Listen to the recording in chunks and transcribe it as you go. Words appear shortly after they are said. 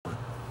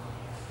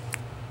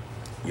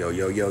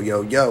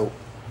Yo.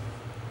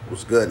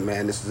 What's good,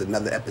 man? This is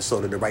another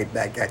episode of the Right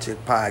Back at Your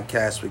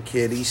podcast with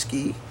Kid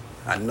EEZZKI.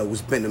 I know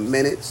it's been a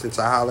minute since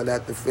I hollered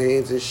at the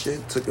fans and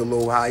shit. Took a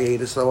little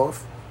hiatus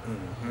off.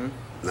 Know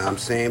what I'm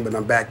saying? But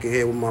I'm back in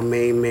here with my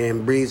main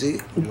man,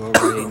 Breezy. You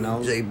already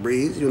know. J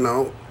BREEZY, you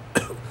know.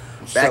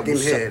 What's back up, in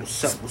what's here. Up,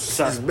 what's up, what's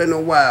up? It's been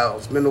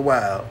a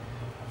while.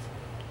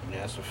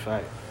 Yeah, that's a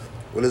fact.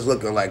 What is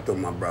looking like, though,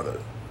 my brother?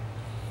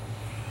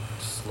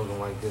 It's looking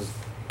like this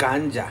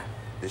ganja.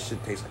 This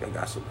shit tastes like I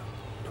got some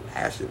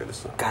hash in it or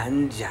something.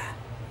 Ganja.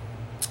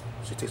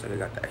 Shit tastes like I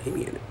got that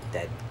Heamy in it.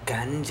 That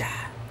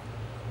ganja.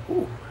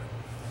 Ooh.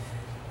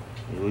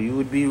 You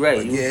would be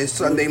right. Yeah, it's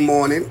Sunday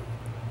morning.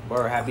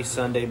 Or happy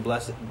Sunday,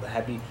 blessed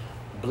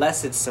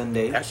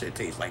Sunday. That shit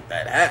tastes like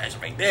that hash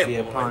right there. Be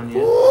upon you.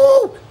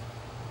 Woo!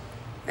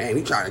 Man,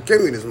 he trying to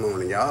kill me this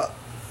morning, y'all.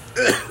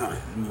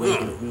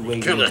 We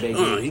waking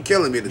baby. He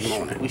killing me this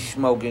morning. We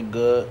smoking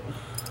good.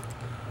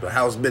 But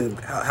how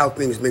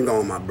things been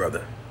going, my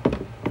brother?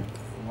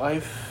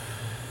 Life,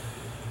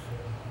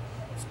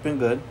 it's been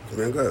good. It's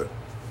been good.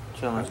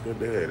 Chilling. That's good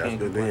to hear. That's Can't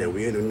good to hear.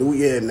 complain. We in the new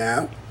year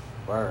now.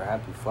 Word,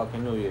 happy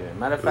fucking New Year.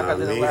 Matter of fact, I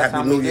did the Happy last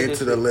time New we did Year this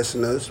to the shit.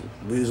 listeners.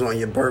 We was on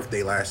your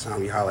birthday last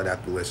time we hollered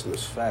at the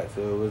listeners. Fact,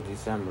 so it was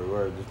December.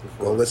 Word, just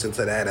before. Go listen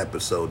to that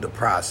episode, The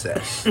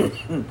Process.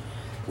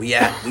 We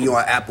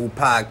on Apple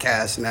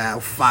Podcasts now,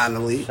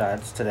 finally.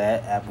 Shouts to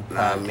that Apple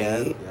Know what I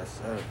Podcast. mean? Yes,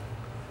 sir.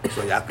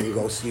 So y'all can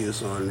go see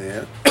us on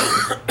there.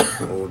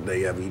 All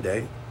day, every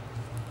day.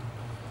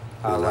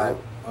 Holla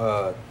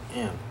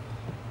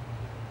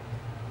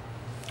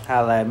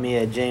at me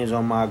at James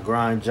on my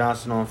grind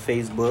Johnson on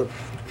Facebook.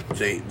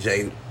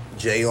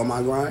 J on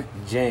my grind?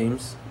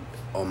 James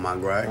On my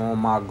grind? on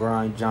my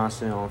grind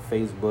Johnson on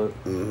Facebook.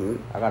 Mm-hmm.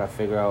 I gotta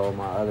figure out all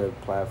my other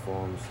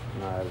platforms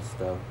and all that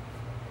stuff.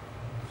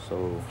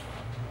 So,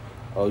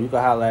 you can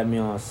holla at me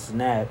on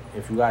Snap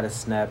if you got a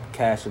Snap.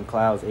 Cash and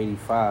Clouds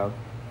 85.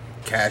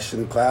 Cash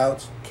and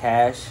Clouds?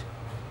 Cash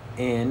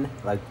in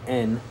like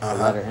N, the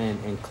letter N,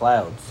 and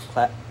Clouds.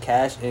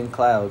 Cash in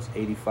Clouds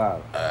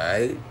 85.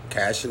 Alright.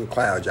 Cash and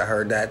Clouds. I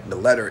heard that. The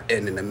letter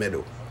N in the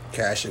middle.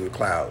 Cash and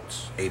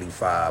Clouds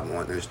 85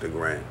 on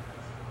Instagram.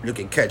 You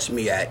can catch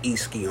me at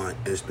EEZZKI on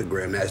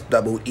Instagram. That's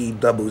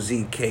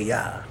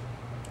EEZZKI.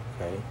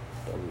 Okay.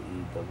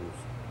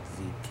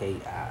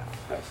 EEZZKI.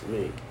 That's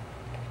me.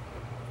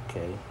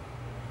 Okay.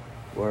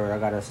 Word, I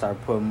gotta start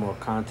putting more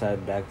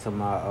contact back to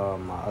my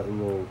my other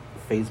little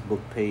Facebook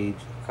page.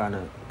 Kind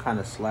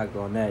of slacked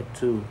on that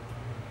too.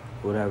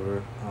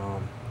 Whatever. I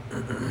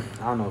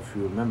don't know if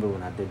you remember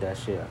when I did that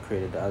shit. I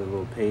created the other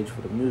little page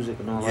for the music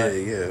and all that.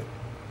 Yeah.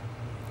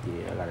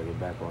 Yeah, I gotta get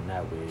back on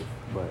that wave.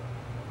 But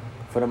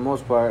for the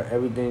most part,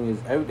 everything is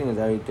everything. You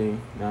know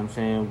what I'm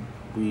saying?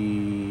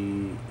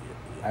 We,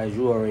 as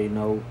you already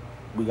know,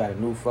 we got a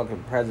new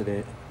fucking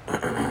president.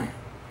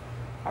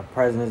 Our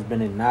president's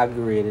been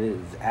inaugurated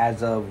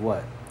as of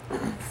what?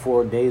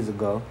 4 days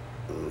ago.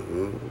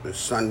 Mm-hmm. It's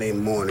Sunday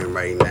morning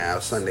right now.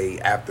 Sunday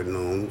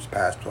afternoon. It's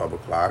past 12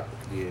 o'clock.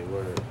 Yeah,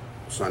 word.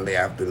 Sunday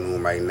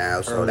afternoon right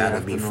now. So Early that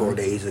would be 4 afternoon.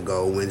 days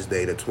ago.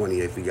 Wednesday the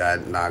 20th he got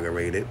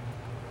inaugurated.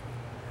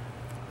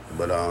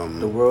 But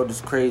The world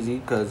is crazy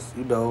because,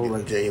 you know,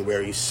 like...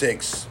 January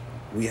 6th,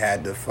 we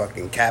had the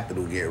fucking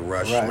Capitol get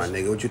rushed, my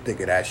nigga. What you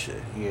think of that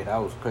shit? Yeah, that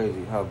was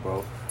crazy, huh,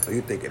 bro? What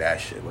you think of that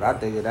shit? What I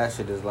think of that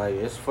shit is like,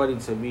 it's funny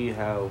to me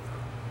how...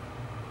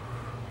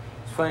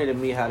 It's funny to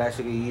me how that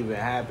shit can even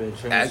happen.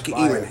 That can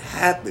even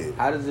happen.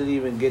 How does it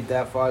even get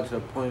that far to the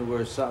point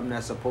where something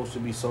that's supposed to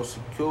be so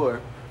secure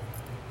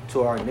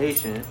to our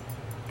nation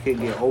can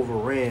get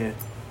overran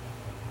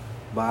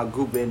by a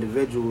group of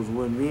individuals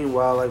when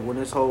meanwhile, like when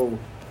this whole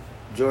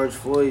George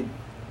Floyd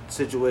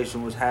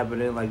situation was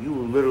happening, like you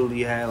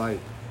literally had like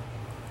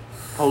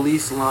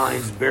police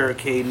lines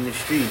barricading the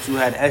streets. You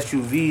had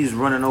SUVs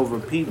running over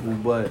people,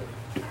 but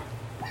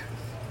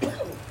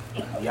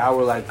y'all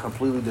were like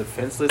completely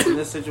defenseless in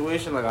this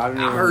situation. Like I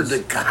heard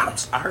the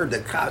cops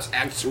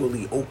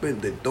actually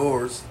opened the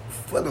doors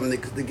for them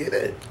niggas to get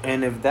in.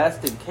 And if that's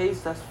the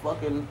case, that's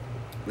fucking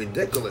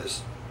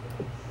ridiculous.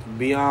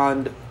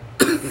 Beyond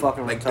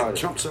fucking like retarded. The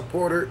Trump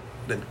supporter,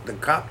 the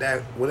cop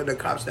that one of the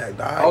cops that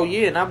died. Oh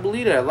yeah, and I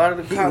believe that a lot of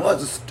the cops.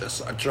 He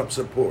was a Trump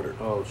supporter.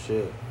 Oh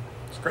shit,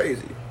 it's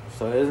crazy.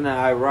 So isn't that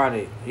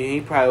ironic? He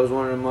probably was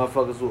one of the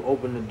motherfuckers who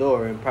opened the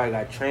door and probably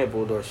got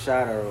trampled or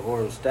shot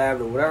or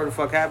stabbed or whatever the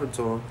fuck happened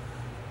to him. You know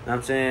what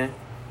I'm saying?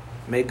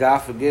 May God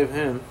forgive him.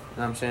 You know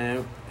what I'm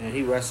saying? And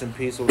he rest in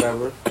peace or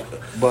whatever.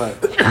 But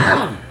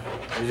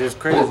it's just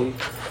crazy.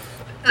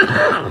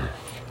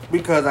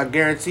 Because I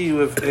guarantee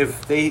you,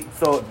 if they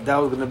thought that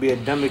was going to be a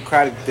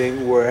democratic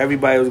thing where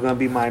everybody was going to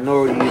be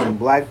minorities and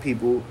black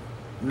people,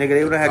 nigga,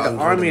 they would have had the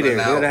army there.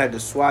 They would have had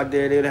the SWAT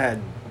there. They would have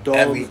had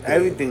dogs,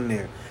 everything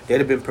there. They'd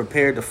have been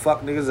prepared to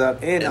fuck niggas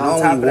up. And on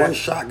only top of that, one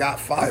shot got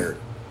fired.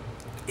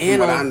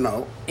 And I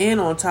know. And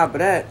on top of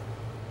that,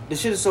 the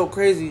shit is so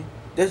crazy.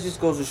 That just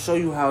goes to show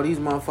you how these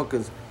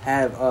motherfuckers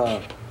have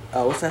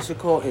what's that shit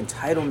called?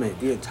 Entitlement.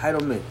 The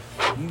entitlement.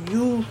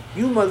 You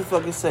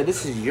motherfuckers said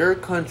this is your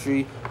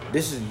country.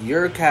 This is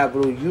your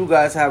capital. You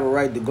guys have a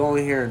right to go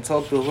in here and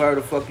talk to whoever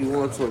the fuck you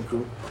want to talk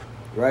to,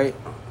 right?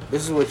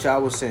 This is what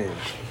y'all was saying.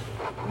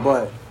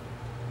 But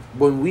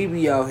when we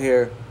be out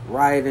here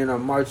rioting or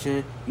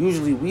marching,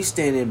 usually we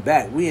standing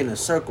back. We in a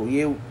circle.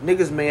 Yeah,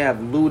 niggas may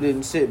have looted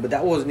and shit, but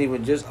that wasn't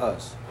even just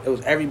us. It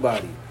was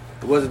everybody.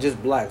 It wasn't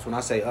just blacks. When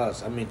I say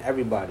us, I mean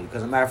everybody.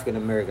 Because I'm African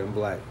American and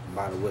black,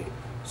 by the way.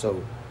 So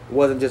it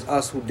wasn't just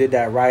us who did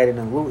that rioting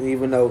and looting,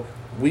 even though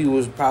we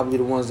was probably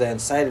the ones that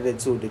incited it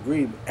to a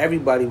degree.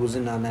 Everybody was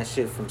in on that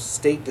shit from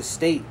state to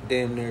state.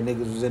 Damn near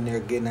niggas was in there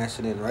getting that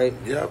shit in, right?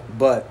 Yep.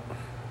 But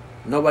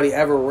nobody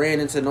ever ran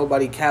into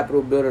nobody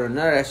Capitol building or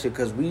none of that shit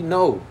because we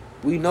know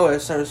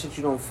there's certain shit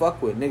you don't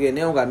fuck with, nigga, and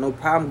they don't got no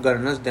problem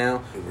gunning us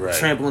down, right,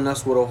 trampling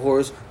us with a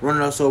horse,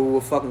 running us over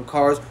with fucking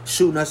cars,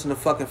 shooting us in the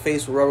fucking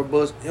face with rubber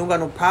bullets. They don't got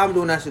no problem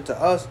doing that shit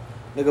to us,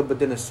 nigga. But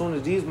then as soon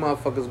as these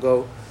motherfuckers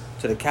go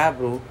to the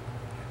Capitol,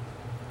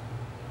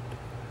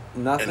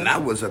 nothing. And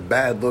that was a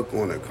bad look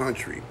on the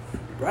country,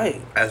 right?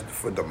 As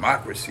for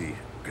democracy,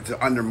 because it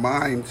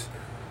undermines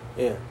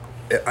the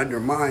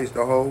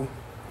whole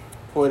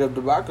point of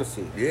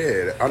democracy. Yeah,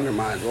 it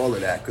undermines all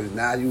of that because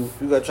now you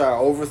gotta try to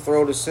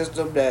overthrow the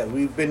system that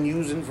we've been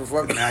using for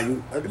fucking.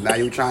 Now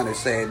you trying to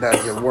say it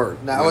doesn't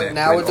work. Now it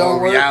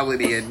don't work. In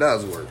reality, it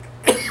does work.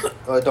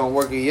 Or it don't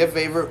work in your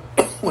favor.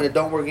 When it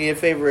don't work in your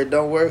favor, it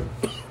don't work.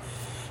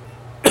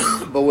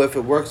 But if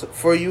it works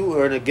for you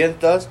or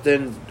against us,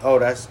 then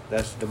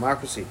that's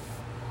democracy.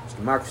 It's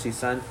democracy,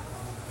 son.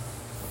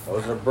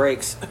 Those are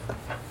breaks.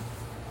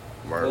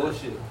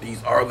 Bullshit.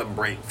 These are the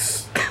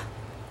breaks.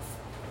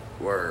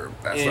 Word.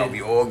 That's how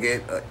we all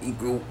get an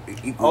equal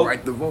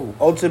right to vote.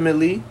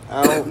 Ultimately,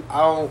 I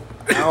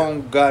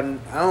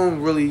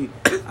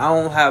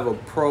don't have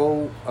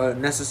a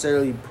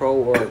necessarily pro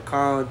or a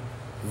con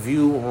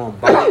view on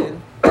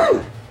Biden.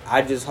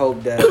 I just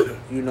hope that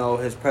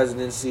his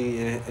presidency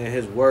and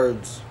his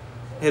words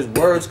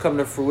come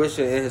to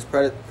fruition in his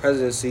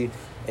presidency,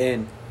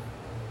 and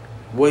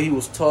what he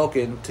was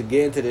talking to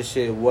get into this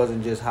shit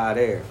wasn't just hot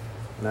air.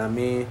 You know what I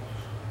mean?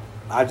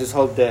 I just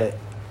hope that.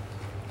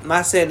 I'm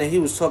not saying that he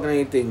was talking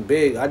anything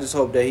big. I just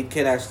hope that he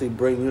can actually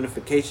bring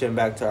unification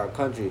back to our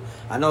country.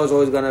 I know there's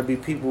always going to be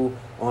people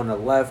on the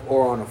left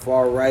or on the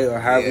far right or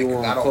however you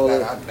want to call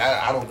it.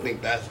 I don't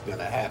think that's going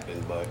to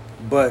happen,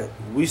 but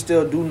we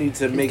still do need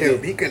to make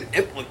it. He can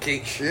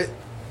implicate shit.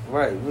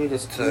 Right. We need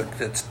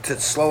to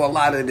slow a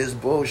lot of this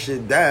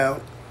bullshit down.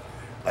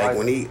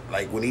 When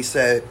he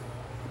said,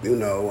 he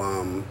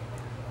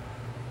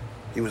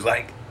was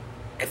like,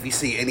 if you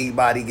see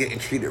anybody getting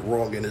treated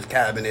wrong in his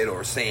cabinet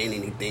or saying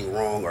anything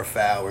wrong or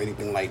foul or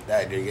anything like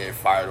that, they're getting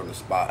fired on the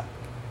spot.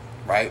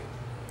 Right?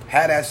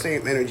 Had that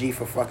same energy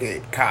for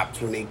fucking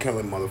cops when they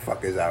killing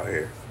motherfuckers out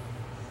here.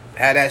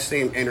 Had that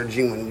same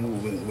energy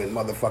when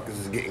motherfuckers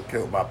is getting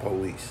killed by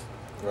police.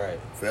 Right.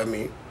 Feel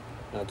me?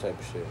 That type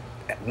of shit.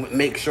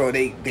 Make sure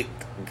they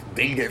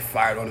get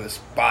fired on the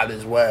spot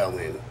as well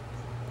and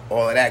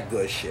all of that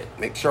good shit.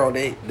 Make sure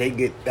they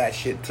get that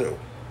shit too.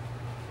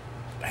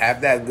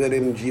 Have that good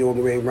energy all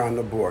the way around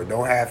the board.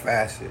 Don't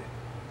half-ass it.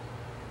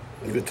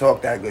 You can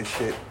talk that good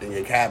shit in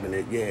your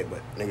cabinet, yeah,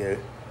 but nigga,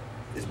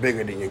 it's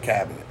bigger than your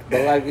cabinet.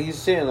 But like he's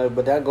saying,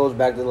 but that goes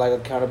back to like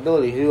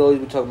accountability. He always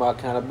be talking about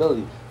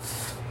accountability.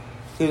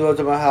 He's always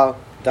talking about how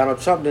Donald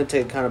Trump didn't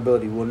take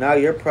accountability. Well, now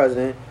you're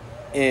president,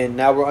 and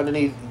now we're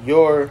underneath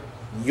your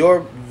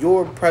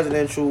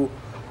presidential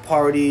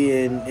party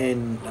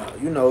and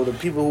the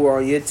people who are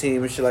on your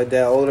team and shit like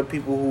that. All the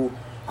people who.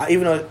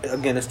 Even though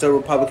again, it's still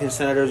Republican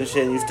senators and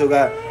shit, and you still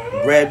got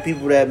red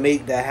people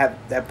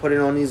that put it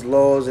on these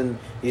laws and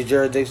these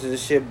jurisdictions and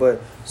shit.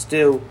 But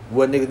still,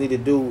 what niggas need to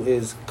do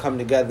is come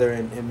together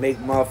and make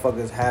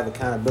motherfuckers have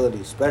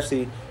accountability,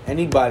 especially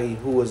anybody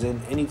who is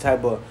in any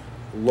type of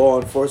law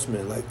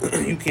enforcement. Like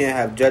you can't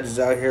have judges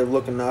out here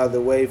looking the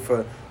other way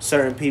for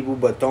certain people,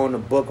 but throwing the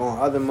book on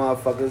other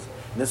motherfuckers.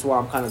 And that's why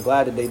I'm kind of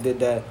glad that they did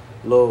that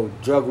little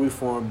drug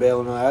reform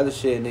bill and all that other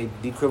shit, and they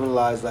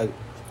decriminalized like.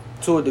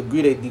 To a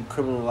degree, they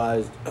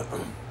decriminalized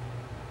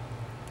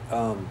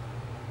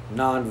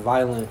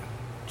non-violent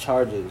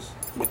charges.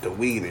 With the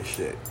weed and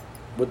shit.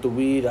 With the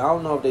weed. I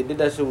don't know if they did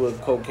that shit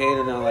with cocaine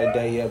or nothing like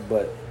that yet,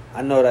 but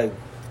I know like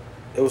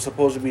it was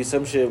supposed to be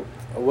some shit.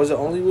 Was it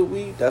only with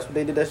weed? That's what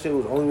they did that shit? It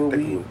was only with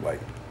weed?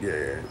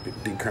 It was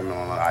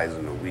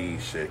decriminalizing the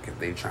weed shit because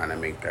they trying to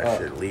make that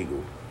shit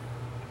legal.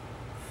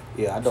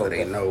 Yeah, I know. So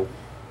they know.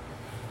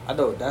 I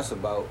know what that's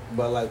about.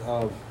 But like,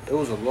 it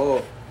was a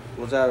law.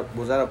 Was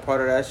that a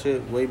part of that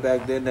shit way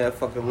back then? That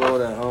fucking law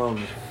that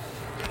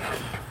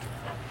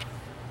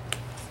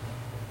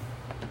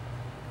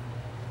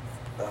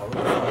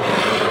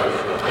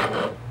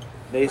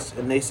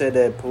they said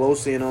that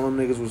Pelosi and all them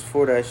niggas was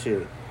for that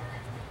shit.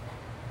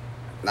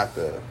 Not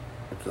the.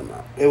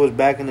 It was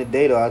back in the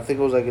day though. I think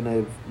it was like in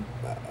the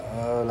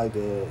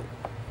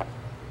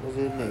was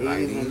it in the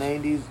 80s and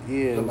 90s?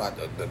 Yeah. About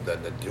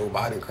the Joe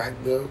Biden crack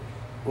bill.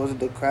 Was it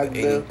the crack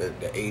bill?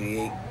 The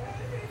 88.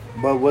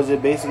 But was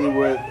it basically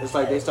where it's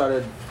like they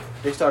started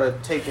they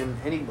started taking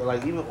even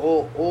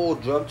all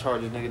drug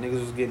charges, niggas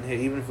was getting hit.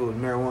 Even if it was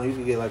marijuana, you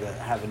could get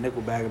have a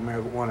nickel bag of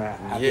marijuana.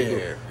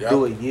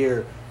 Do a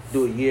year.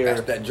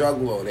 That's that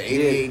drug law, the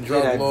 88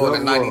 drug law,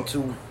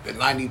 the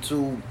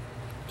 92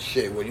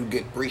 shit where you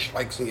get 3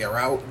 strikes and you're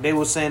out. They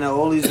was saying that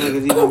all these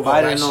niggas, even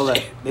Biden and all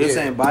that. They were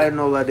saying Biden and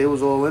all that. They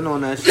was all in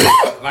on that shit.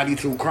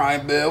 92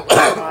 crime bill.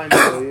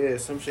 Yeah,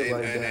 some shit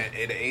like that.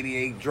 And the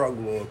 88 drug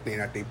law thing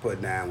that they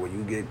put down, where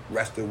you get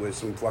arrested with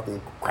some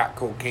fucking crack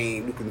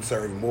cocaine, you can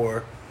serve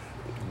more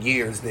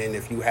years than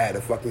if you had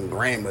a fucking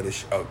gram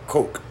of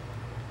coke.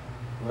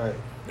 Right.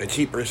 The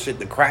cheaper shit,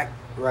 the crack.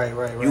 Right.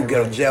 You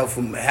go to jail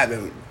from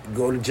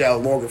go to jail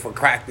longer for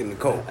crack than the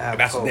coke.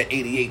 That's what the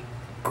 88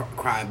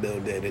 crime bill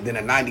did. And then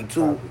the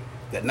 92,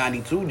 that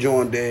 92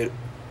 joint did,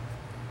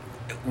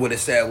 what it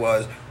said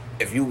was,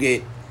 if you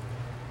get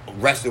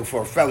arrested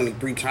for a felony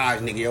 3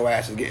 times, nigga, your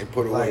ass is getting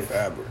put away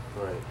forever.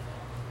 Right.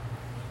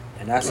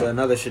 And that's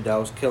another shit that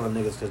was killing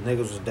niggas, because niggas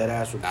was dead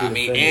ass with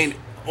and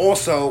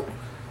also,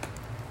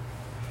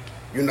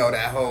 you know,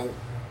 that whole...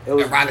 It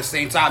was around the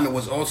same time. It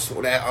was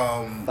also that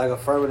like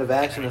affirmative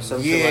action or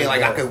something. Yeah,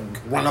 like I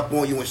could run up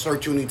on you and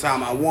search you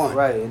anytime I want.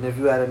 Right, and if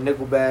you had a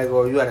nickel bag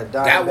or you had a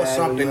dime that was bag,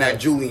 something that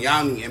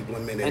Giuliani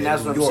implemented. And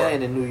that's what I'm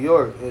saying in New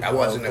York. That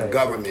wasn't a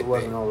government thing. It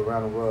wasn't all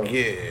around the world.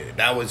 Yeah,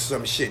 that was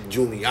some shit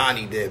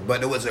Giuliani did,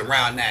 but it was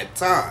around that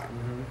time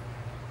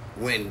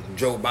when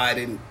Joe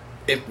Biden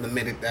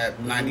implemented that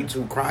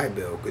 92 crime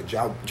bill, because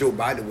Joe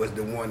Biden was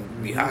the one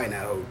behind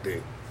that whole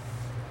thing.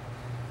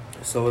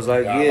 So it's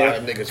like, a lot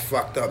of niggas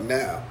fucked up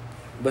now.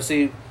 But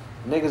see,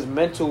 niggas'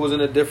 mental was in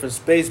a different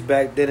space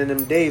back then in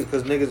them days,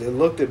 because niggas, it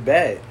looked it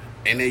bad.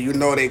 And then, you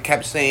know, they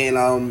kept saying,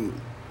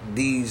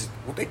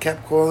 what they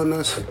kept calling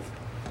us?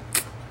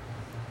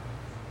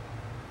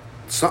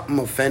 Something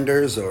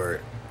offenders or...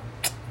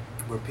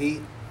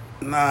 Repeat?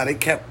 Nah, they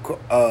kept...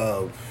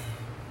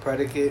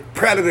 Predicate?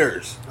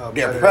 Predators. Oh,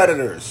 They're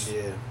predators.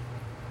 Yeah.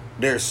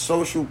 They're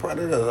social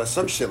predators or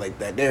some shit like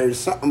that. There's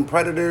something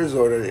predators,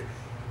 or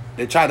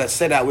they try to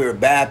say that we were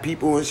bad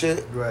people and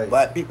shit. Right.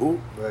 Black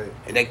people. Right.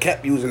 And they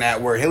kept using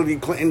that word. Hillary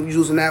Clinton was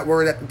using that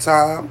word at the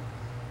time.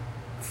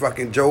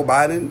 Fucking Joe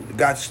Biden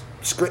got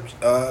script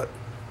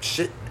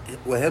shit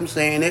with him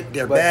saying it.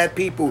 They're bad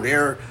people.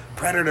 They're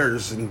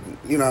predators, and,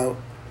 you know,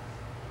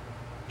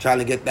 trying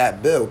to get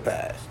that bill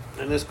passed.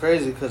 And it's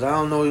crazy because I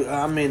don't know.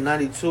 I mean,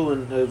 92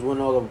 and it was when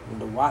all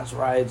the Watts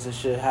riots and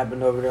shit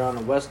happened over there on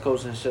the West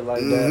Coast and shit like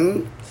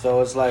that.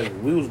 So it's like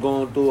we was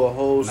going through a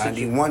whole.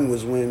 91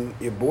 was when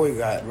your boy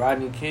got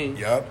Rodney King.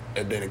 Yup,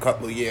 and then a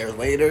couple of years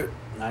later.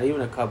 Not even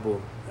a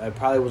couple. It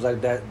probably was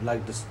like that,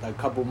 like a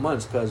couple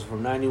months, because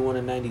from 91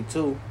 to 92.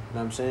 You know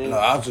what I'm saying? No,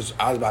 I was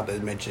about to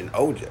mention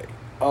OJ.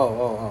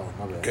 Oh,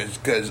 my bad.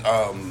 Because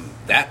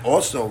that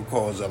also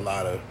caused a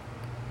lot of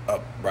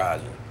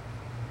uprising.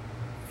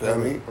 Feel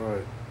me?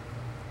 Right.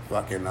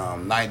 Fucking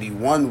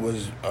 91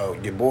 was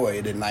your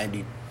boy. Then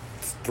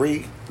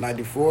 93,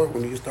 94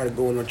 when you started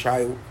going on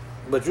trial.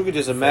 But you could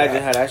just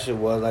imagine how that shit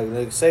was.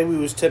 Like say we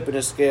was tipping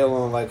the scale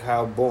on like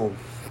how boom.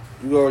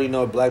 You already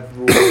know black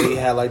people really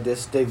had like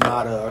this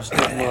stigma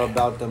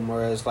about them,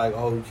 where it's like,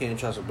 oh, you can't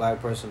trust a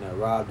black person that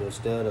robbed or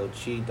steal or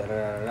cheat,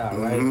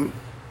 right?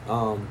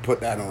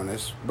 Put that on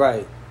us.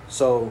 Right.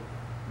 So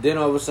then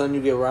all of a sudden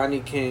you get Rodney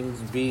King's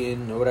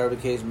beaten or whatever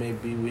the case may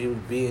be. He was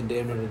beaten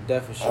damn near to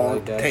death and shit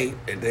like that. Tape,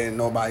 and then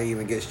nobody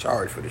even gets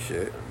charged for the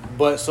shit.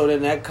 But so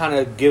then that kind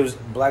of gives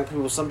black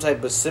people some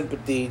type of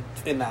sympathy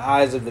in the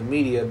eyes of the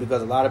media,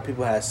 because a lot of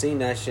people had seen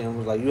that shit and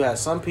was like, you had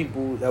some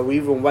people that were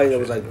even white that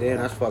was like, damn,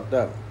 that's fucked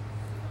up.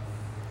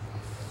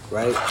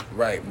 Right?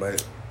 Right,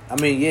 but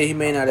I mean, yeah, he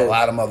may not have. A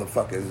lot of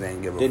motherfuckers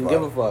didn't give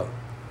a fuck.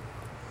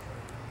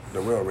 The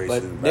real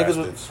racist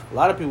bastards. A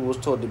lot of people was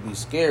told to be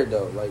scared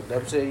though. Like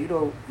I'm saying, you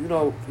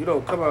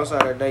don't come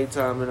outside at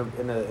nighttime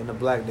in a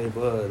black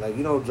neighborhood. Like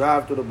you don't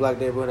drive through the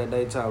black neighborhood at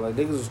nighttime. Like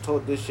niggas was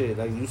taught this shit.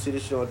 Like you see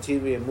this shit on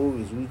TV and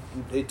movies.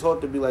 They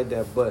taught to be like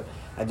that. But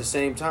at the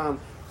same time,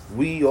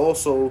 we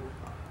also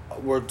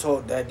were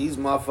taught that these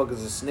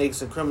motherfuckers are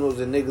snakes and criminals,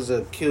 and niggas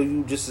will kill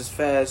you just as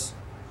fast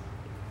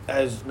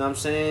as, you know what I'm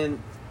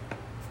saying.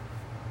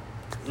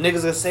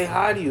 Niggas gonna say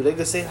hi to you. They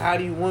can say hi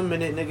to you 1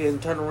 minute, nigga,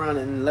 and turn around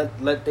and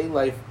let their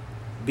life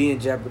be in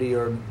jeopardy,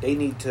 or they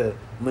need to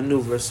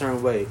maneuver a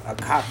certain way. A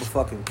cop will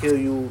fucking kill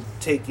you,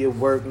 take your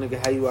work,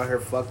 nigga. How you out here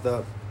fucked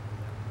up?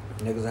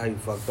 Niggas, how you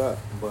fucked up?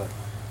 But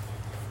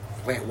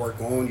plant work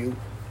on you,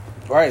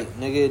 right,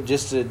 nigga,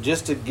 just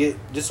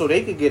so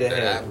they could get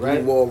ahead, that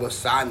right? Blue wall of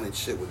silence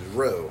shit was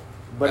real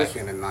back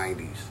in the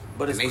 90s.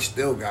 But and they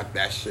still got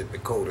that shit, the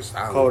code of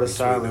silence. Code of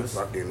silence,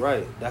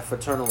 right? That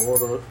fraternal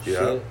order shit,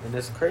 and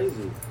it's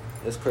crazy.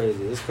 It's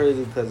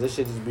crazy because this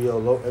shit just be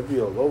all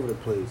over the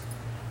place,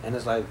 and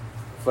it's like,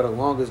 for the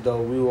longest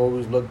though, we were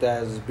always looked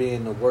at as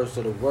being the worst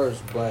of the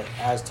worst. But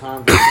as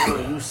time goes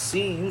on, you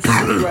see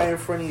right in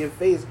front of your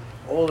face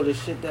all of the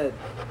shit that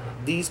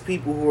these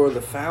people who are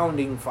the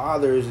founding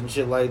fathers and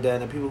shit like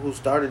that, and the people who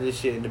started this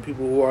shit, and the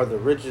people who are the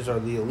richest or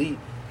the elite.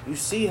 You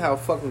see how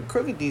fucking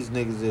crooked these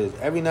niggas is.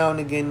 Every now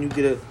and again, you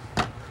get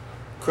a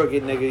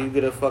crooked nigga, you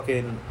get a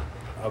fucking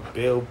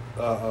Bill,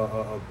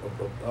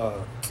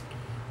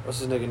 what's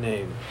his nigga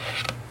name?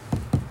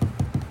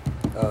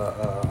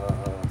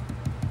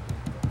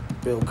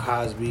 Bill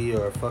Cosby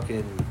or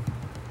fucking,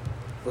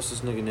 what's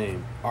this nigga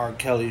name? R.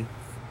 Kelly.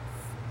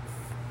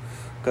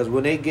 Because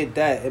when they get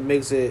that, it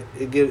makes it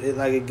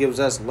gives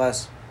us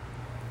less.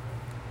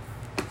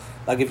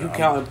 Like if you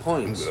counting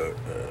points.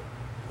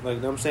 Like,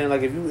 you know what I'm saying?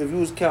 Like, if you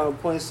was counting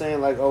points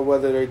saying, like, oh,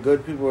 whether they're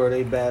good people or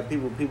they bad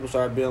people, people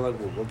start being like,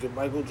 well, look at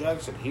Michael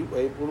Jackson. He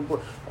raped little boy.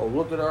 Oh,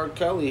 look at R.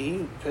 Kelly.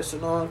 He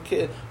pissing on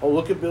kids. Oh,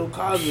 look at Bill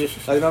Cosby. Like,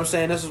 you know what I'm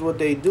saying? This is what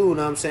they do. You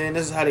know what I'm saying?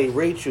 This is how they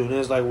rate you. And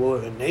it's like, well,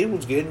 and they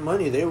was getting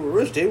money. They were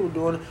rich. They were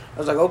doing it. I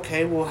was like,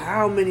 okay, well,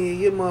 how many of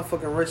your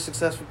motherfucking rich,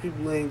 successful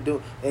people ain't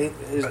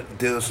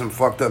did some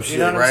fucked up shit, you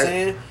know what right? I'm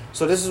saying?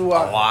 So this is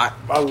why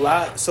a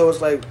lot. So it's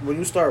like when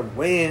you start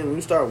weighing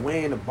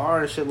the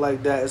bar and shit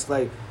like that, it's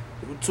like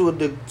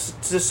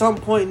to some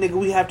point, nigga,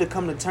 we have to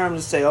come to terms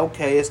and say,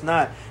 okay, it's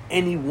not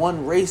any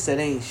one race that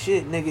ain't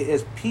shit, nigga.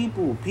 It's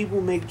people.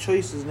 People make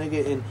choices,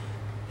 nigga, and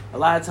a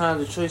lot of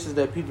times the choices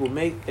that people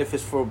make, if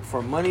it's for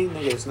money,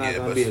 nigga, it's not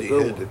gonna be a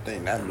good one. The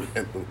thing that was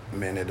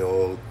implemented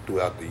all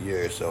throughout the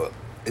year, so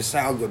it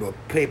sounds good on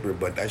paper,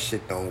 but that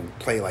shit don't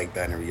play like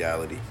that in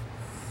reality.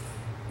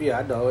 Yeah,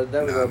 I know.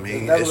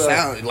 It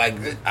sounds like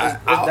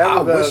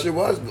I wish it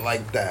was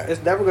like that.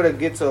 It's never gonna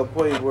get to a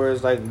point where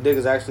it's like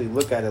niggas actually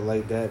look at it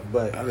like that.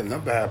 But that'll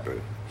never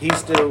happen.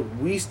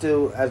 We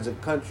still, as a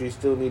country,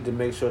 still need to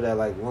make sure that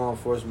like law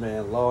enforcement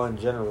and law in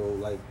general,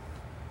 like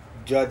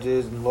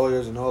judges and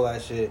lawyers and all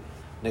that shit,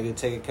 nigga,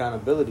 take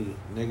accountability,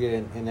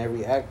 nigga, in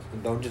every act.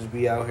 And don't just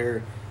be out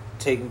here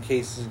taking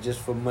cases just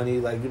for money,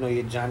 like, you know,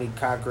 your Johnny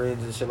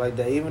Cochrans and shit like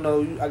that. Even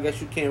though I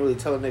guess you can't really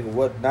tell a nigga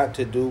what not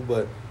to do,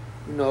 but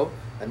you know.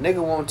 A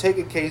nigga won't take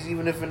a case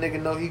even if a nigga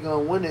know he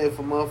gonna win it if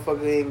a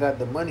motherfucker ain't got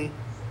the money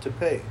to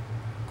pay.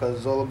 Because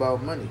it's all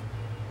about money.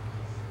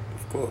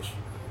 Of course.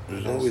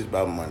 It's always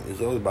about money. It's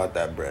always about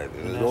that bread.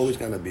 And it's always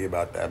gonna be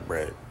about that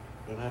bread.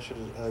 And that shit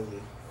is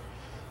ugly.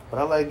 But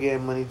I like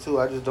getting money too.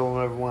 I just don't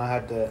ever want to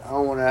have to, I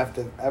don't want to have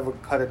to ever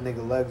cut a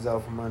nigga legs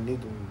out from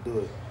underneath him to do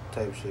it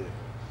type shit.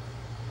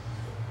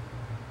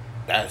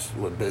 That's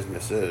what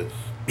business is.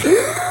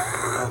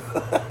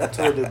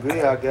 To a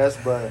degree, I guess,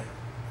 but...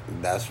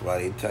 That's why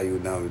they tell you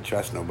never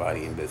trust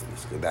nobody in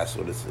business, because that's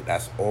what it's.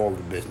 That's all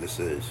the business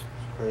is. It's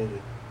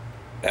crazy.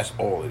 That's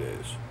all it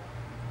is.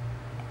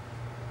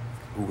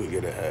 Who can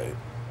get ahead?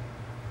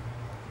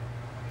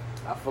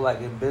 I feel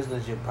like in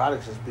business, your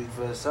product should speak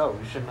for itself.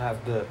 You shouldn't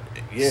have to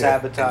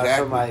sabotage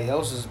somebody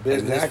else's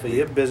business for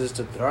your business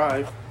to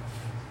thrive.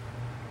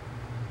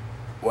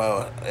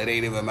 Well, it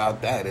ain't even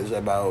about that. It's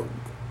about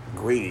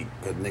greed,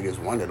 because niggas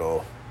want it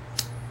all.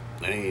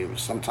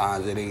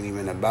 Sometimes it ain't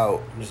even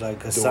about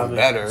doing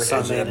better. It's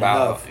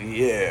about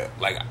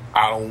like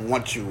I don't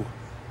want you.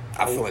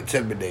 I feel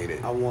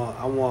intimidated. I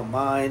want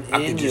mine.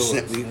 I can just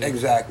I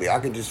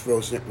can just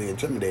feel simply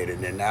intimidated,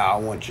 and now I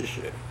want your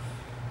shit.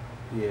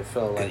 Yeah, it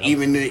felt like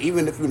even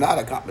if you're not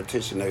a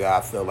competition, nigga,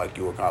 I feel like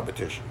you're a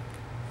competition.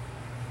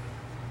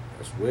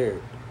 That's weird.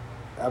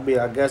 I mean,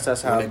 I guess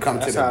that's how when it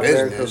comes to the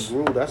America business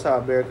grew. That's how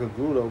America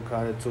grew, though,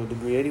 kind of to a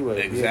degree, anyway.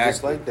 Exactly. Yeah,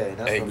 just like that.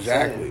 That's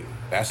exactly. What I'm saying.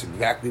 That's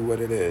exactly what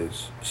it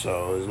is.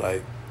 So it's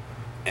like,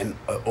 in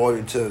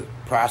order to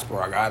prosper,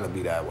 I gotta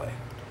be that way.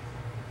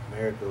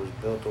 America was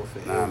built off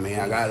of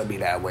I gotta be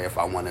that way if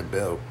I want to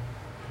build.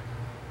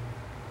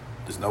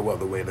 There's no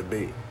other way to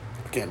be.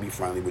 I can't be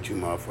friendly with you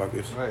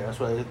motherfuckers. Right, that's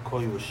why they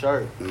call you a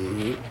shark.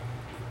 Mm-hmm. You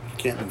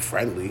can't be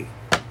friendly.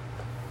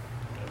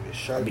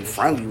 Be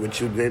friendly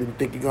with you, then you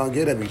think you're gonna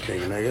get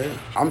everything, nigga.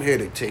 I'm here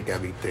to take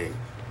everything.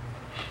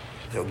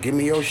 So give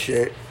me your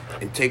shit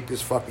and take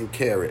this fucking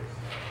carrot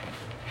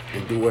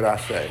and do what I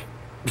say.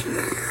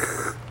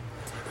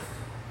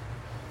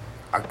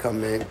 I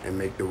come in and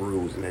make the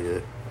rules,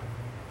 nigga.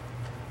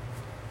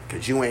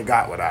 Cause you ain't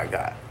got what I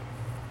got.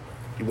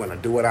 You wanna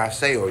do what I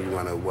say, or you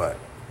wanna what?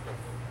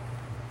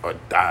 Or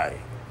die.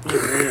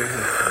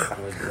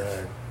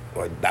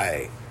 Or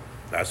die.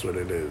 That's what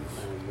it is.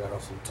 You got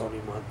also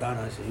Tony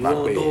Montana. So you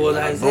don't do what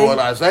I say. Do what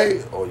I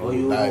say, or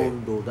you die.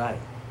 Don't do die.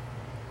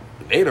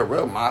 They the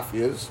real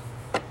mafias.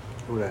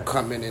 Who that?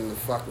 Coming in the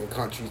fucking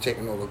country,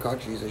 taking over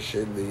countries and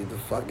shit. The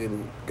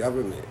fucking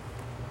government.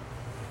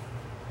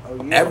 Oh,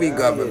 yeah, every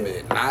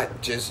government,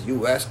 not just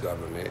U.S.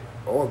 government.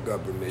 All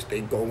governments,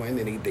 they go in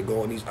and they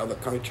go in these other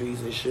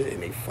countries and shit,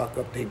 and they fuck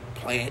up their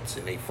plants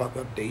and they fuck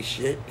up their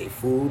shit, their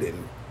food,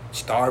 and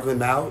starve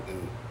them out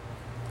and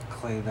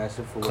claim that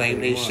shit for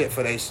shit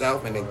for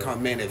themselves, and then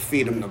come in and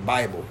feed them the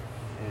Bible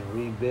and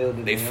rebuild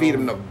it. They feed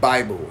them the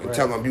Bible and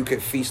tell them you can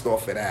feast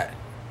off of that.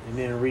 And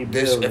then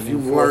rebuild. If you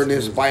learn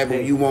this Bible,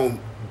 you won't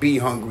be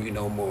hungry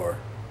no more.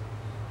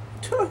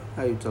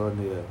 How you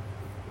telling me that?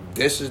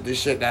 This is the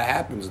shit that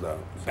happens though.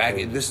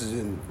 This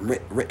is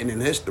written in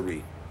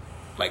history.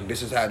 Like,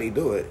 this is how they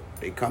do it.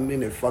 They come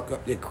in and fuck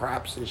up your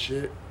crops and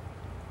shit.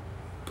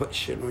 Put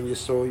shit on your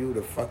soil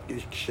to fuck your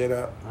shit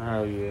up.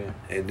 Oh yeah.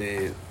 And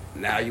then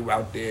Now you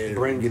out there,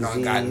 bring you know,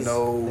 disease, got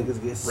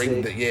niggas get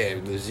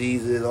sick.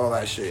 Diseases, all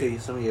that shit. Kill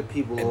some of your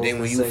people. And then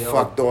when you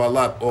fucked all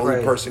up,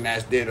 only person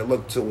that's there to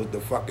look to was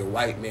the fucking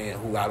white man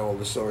who got all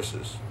the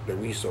sources, the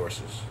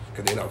resources,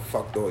 because they done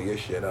fucked all your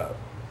shit up.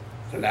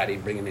 So now they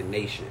bringing in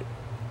they shit.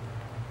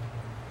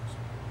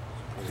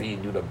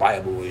 Read you the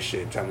Bible and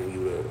shit, telling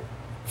you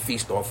to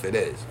feast off of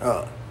this.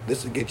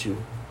 This will get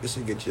you. This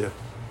will get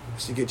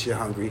you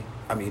hungry.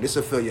 I mean, this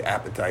will fill your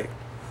appetite.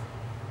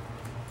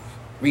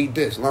 Read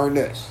this, learn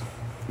this.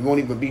 You won't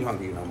even be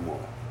hungry no more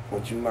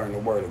once you learn the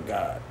word of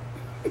God.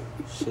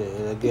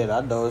 Shit, again,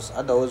 I know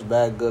it's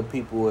bad, good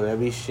people with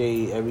every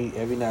shade,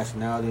 every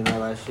nationality and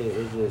all that shit.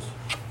 It's just,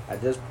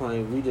 at this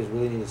point, we just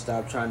really need to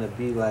stop trying to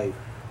be like,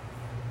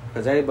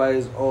 because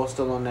everybody's all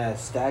still on that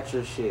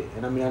stature shit.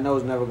 And I mean, I know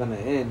it's never going to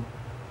end,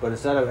 but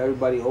instead of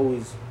everybody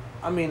always,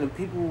 I mean, the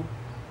people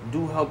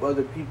do help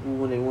other people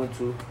when they want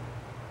to,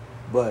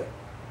 but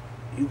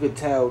you could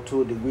tell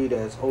to a degree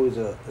that it's always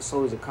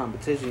a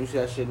competition. You see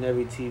that shit in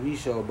every TV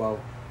show about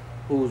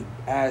whose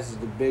ass is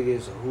the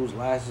biggest, or whose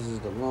lashes is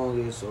the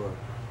longest, or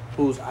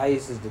whose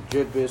ice is the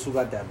drippest, who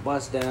got that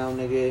bust down,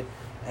 nigga.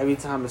 Every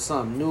time it's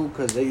something new,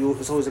 because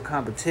it's always a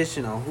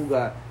competition on who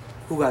got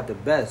the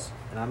best.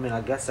 And I mean,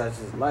 I guess that's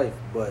just life,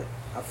 but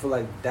I feel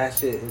like that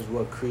shit is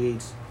what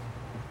creates,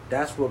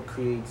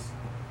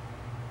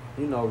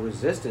 you know,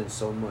 resistance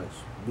so much.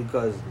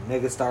 Because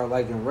niggas start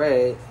liking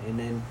red, and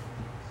then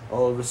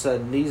all of a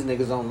sudden these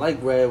niggas don't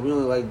like red, we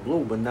only like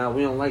blue. But now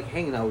we don't like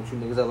hanging out with you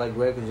niggas that like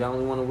red because y'all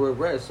only want to wear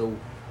red. So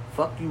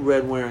fuck you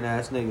red wearing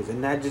ass niggas.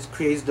 And that just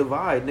creates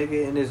divide,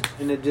 nigga, and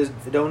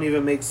it don't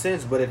even make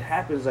sense, but it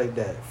happens like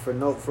that. For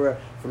no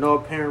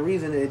apparent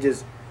reason, it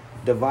just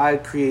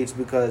divide creates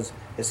because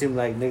it seems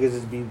like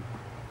niggas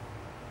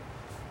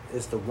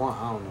it's the one,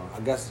 I don't know.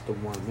 I guess it's the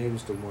one. Maybe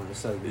it's the one.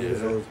 It's like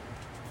niggas always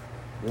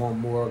want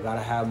more,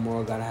 gotta have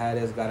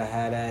this, gotta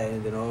have that,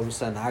 and then all of a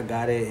sudden I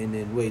got it, and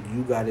then wait,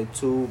 you got it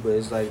too, but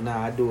it's like, nah,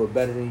 I do it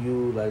better than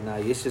you, like, nah,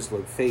 your shits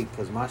look fake,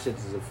 because my shit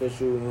is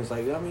official, and it's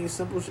like, I mean,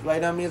 simple shit,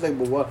 like, I mean, it's like,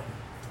 but what,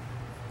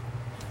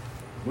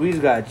 we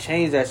just gotta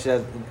change that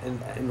shit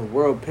in the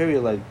world,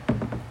 period, like,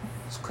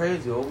 it's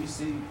crazy, all we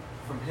see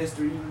from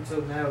history even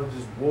until now is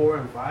just war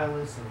and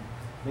violence,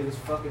 and niggas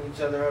fucking each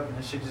other up, and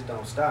that shit just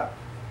don't stop,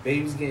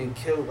 babies getting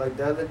killed, like,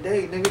 the other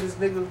day,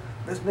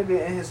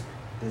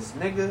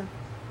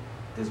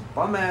 this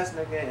bum ass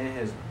nigga and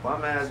his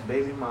bum ass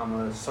baby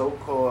mama,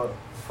 so-called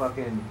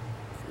fucking,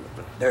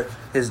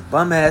 his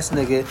bum ass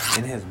nigga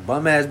and his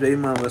bum ass baby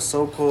mama,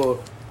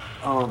 so-called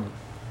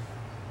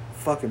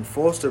fucking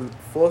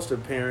foster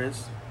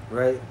parents,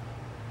 right?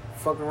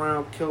 Fucking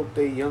around, killed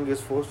their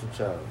youngest foster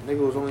child.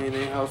 Nigga was only in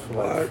their house for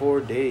like 4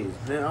 days.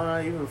 Man,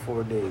 not even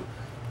 4 days.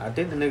 I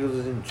think the nigga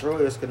was in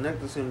Troy. It's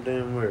connected to him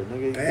damn weird.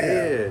 Nigga,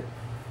 yeah.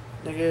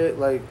 Nigga,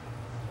 like,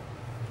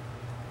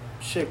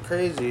 shit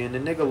crazy, and the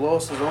nigga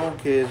lost his own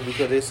kids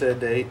because they said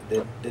that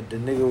the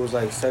nigga was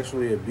like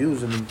sexually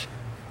abusing him.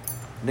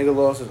 Nigga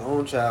lost his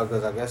own child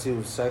because I guess he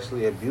was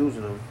sexually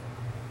abusing him,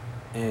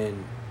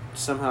 and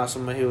somehow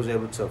he was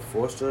able to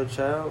foster a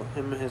child,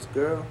 him and his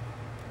girl.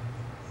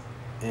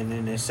 And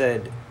then they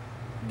said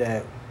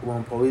that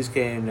when police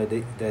came,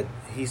 that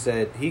he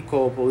said he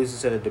called police and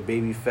said that the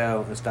baby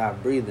fell and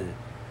stopped breathing,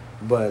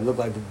 but it looked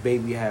like the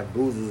baby had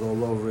bruises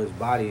all over his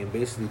body and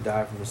basically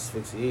died from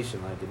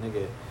asphyxiation. Like the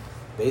nigga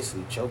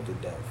basically choked to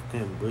death,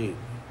 couldn't breathe.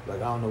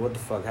 Like, I don't know what the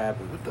fuck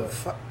happened. What the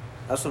fuck?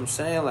 That's what I'm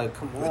saying. Like,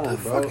 come on, bro. What the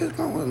fuck is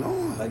going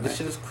on? Like, this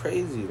shit is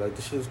crazy. Like,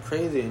 this shit is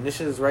crazy. And this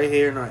shit is right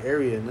here in our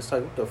area. And it's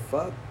like, what the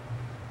fuck?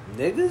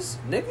 Niggas?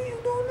 Nigga, you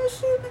doing this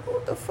shit? Nigga,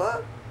 what the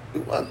fuck?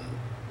 It wasn't.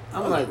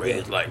 I'm like,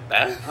 raised like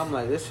that. I'm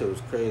like, this shit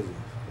was crazy.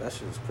 That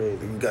shit was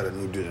crazy. You got a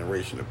new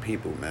generation of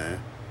people,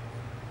 man.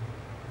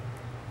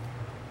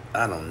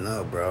 I don't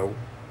know, bro.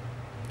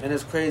 And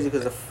it's crazy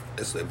because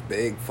it's a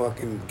big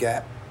fucking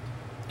gap.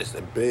 It's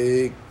a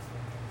big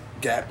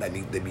gap that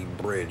needs to be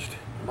bridged.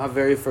 My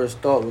very first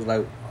thought was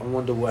like, I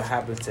wonder what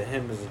happened to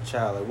him as a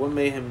child. Like, what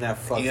made him that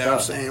fucked up? You know what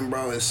I'm saying,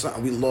 bro? It's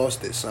something, we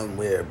lost it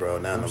somewhere, bro,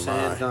 down the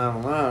line.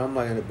 Down the line. I'm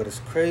like, but it's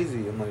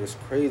crazy. I'm like, it's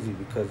crazy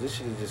because this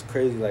shit is just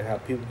crazy. Like, how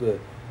people could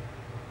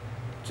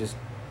just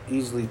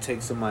easily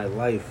take somebody's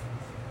life,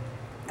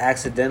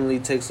 accidentally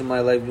take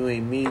somebody's life you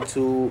ain't mean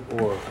to,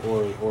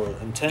 or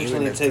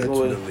intentionally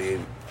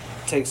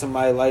take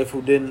somebody's life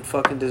who didn't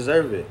fucking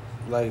deserve it.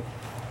 Like,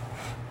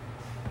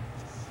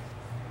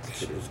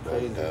 shit is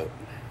crazy.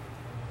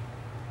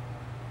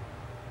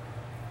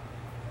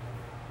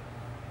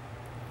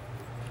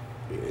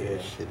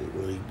 Yeah, shit is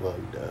really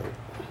bugged out.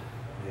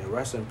 Yeah,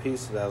 rest in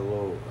peace to that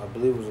little, I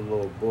believe it was a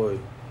little boy.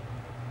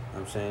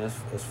 I'm saying,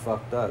 it's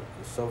fucked up.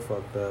 It's so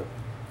fucked up.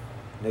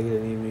 Nigga he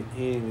didn't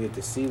even get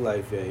to see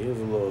life yet. He was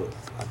a little,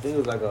 I think it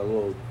was like a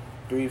little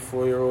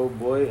 3-4-year-old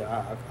boy.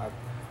 I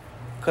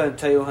couldn't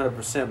tell you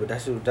 100%, but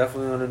that shit was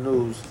definitely on the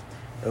news.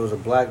 It was a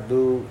black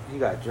dude. He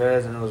got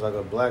dreads, and it was like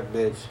a black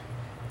bitch,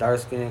 dark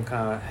skin,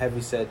 kind of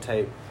heavy set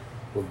type,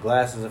 with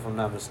glasses, if I'm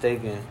not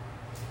mistaken.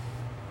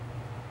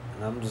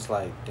 And I'm just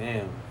like,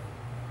 damn.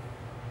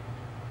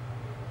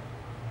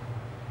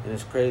 And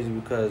it's crazy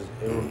because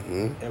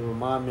it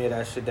reminded me of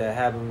that shit that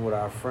happened with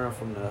our friend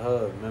from the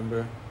hood,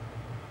 remember?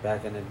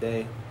 Back in the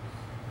day.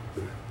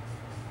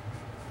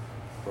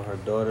 For her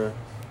daughter.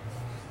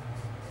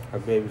 Her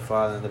baby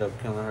father ended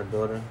up killing her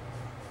daughter.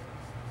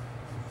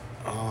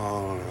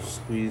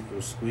 Was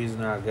squeezing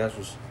her, I guess,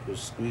 was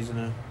squeezing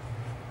her.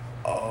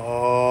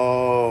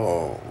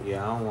 Oh.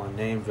 Yeah, I don't want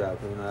to name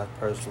drop, you know, that's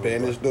personal.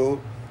 Spanish dude? You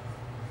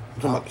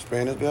talking about the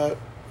Spanish guy?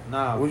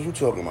 Nah. What you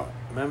talking about?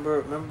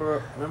 Remember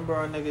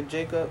our nigga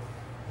Jacob?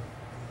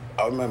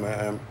 I remember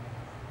him.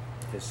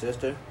 His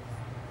sister?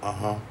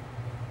 Uh-huh.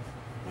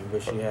 Remember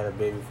she had a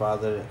baby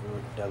father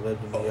that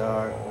lived in the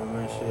yard?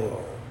 Remember that shit?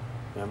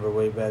 Remember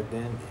way back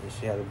then? And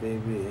she had a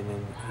baby, and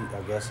then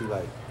I guess he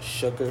like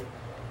shook her.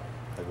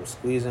 Like was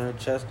squeezing her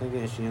chest, nigga,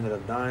 and she ended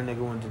up dying.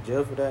 Nigga went to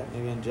jail for that.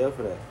 Nigga in jail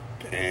for that.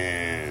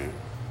 Damn.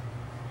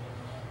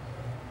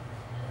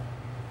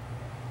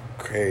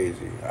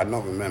 Crazy. I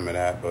don't remember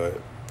that,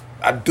 but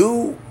I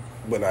do,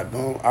 but I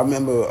don't. I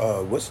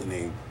remember, what's her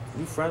name?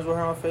 You friends with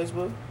her on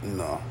Facebook?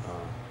 No.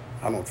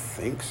 I don't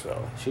think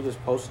so. She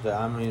just posted that.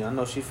 I mean, I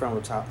know she friend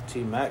with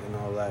T Mac and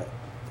all that.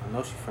 I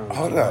know she friend with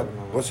Hold T Mac up. and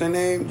all that. What's her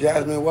name?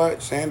 Jasmine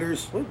what?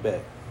 Sanders?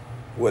 Whitbeck.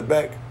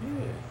 Whitbeck?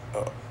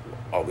 Yeah.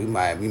 Oh, we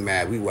mad.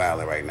 We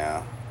wilding right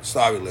now.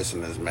 Sorry,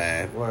 listeners,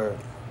 man. Word.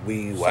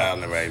 We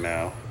wilding right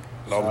now.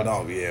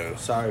 No, yeah.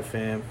 Sorry,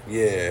 fam.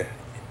 Yeah.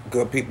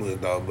 Good people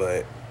though,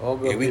 but all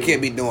good we people.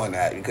 can't be doing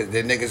that because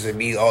the niggas would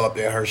be all up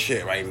in her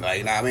shit right now.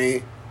 You know what I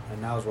mean?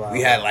 And that was why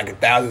we had like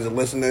thousands of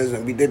listeners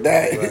and we did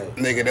that. Right.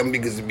 Nigga, them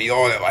niggas would be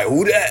on it like,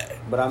 who that?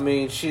 But I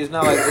mean, she's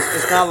not like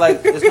it's not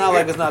like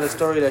it's not a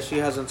story that she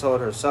hasn't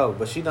told herself.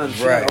 But she done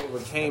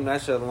overcame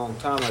that shit a long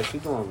time. Like she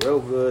doing real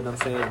good. I'm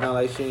saying it's not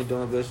like she ain't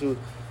doing good.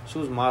 She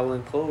was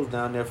modeling clothes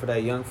down there for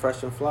that Young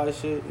Fresh and Fly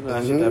shit. You know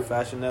that shit, that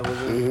fashion that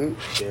was in.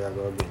 There I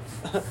go again.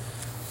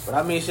 But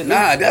I mean, shit.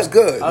 Nah, that's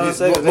good. As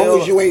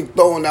long as you ain't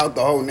throwing out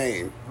the whole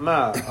name.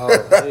 Nah.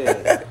 Oh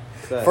yeah.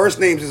 First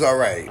names is all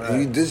right.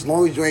 As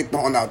long as you ain't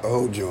throwing out the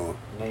whole joint.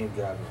 Name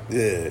dropping.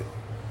 Yeah.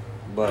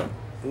 But,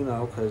 you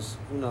know, because,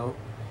 you know,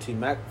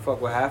 T-Mac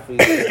fuck with half of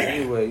these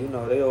anyway. You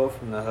know, they all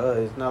from the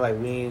hood. It's not like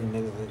we ain't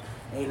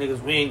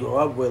niggas we ain't grow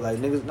up with. Like,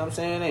 niggas, you know what I'm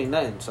saying? Ain't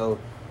nothing. So,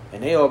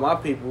 and they all my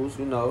peoples,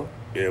 you know.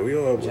 Yeah, we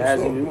all.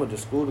 Jazzy, we went to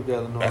school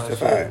together and all that's that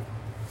shit. Fact.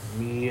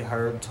 Me,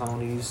 her,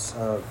 Tony's,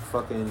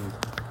 fucking,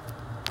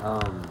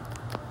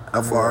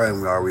 how far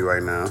in are we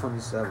right now?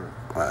 27.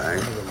 All right.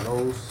 Nigga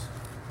Los,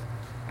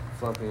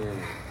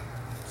 fucking,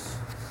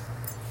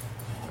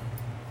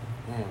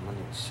 damn, my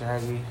nigga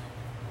Shaggy,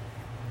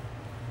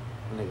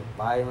 my nigga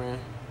Byron.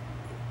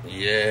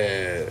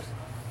 Yeah.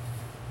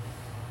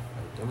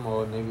 Like, them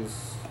old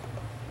niggas.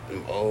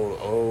 Them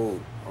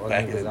old.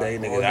 Back in the day,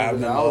 niggas. I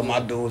remember all my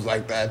dudes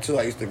like that too.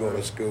 I used to go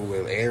to school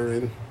with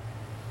Aaron.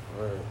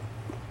 Right.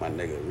 My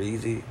nigga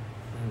Reezy.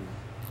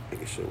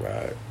 Nigga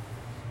Sherrod.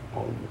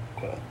 Oh,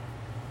 God.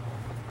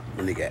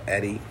 My nigga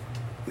Eddie.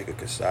 Nigga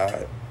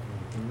Kassad.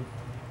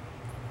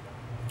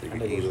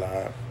 Nigga Eli.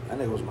 That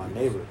nigga was my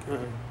neighbor.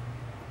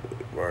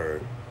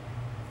 Word.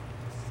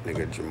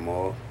 Nigga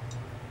Jamal.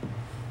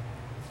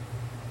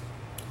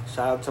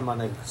 Shout out to my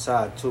nigga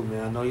Kassad too,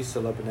 man. I know he's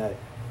still up in that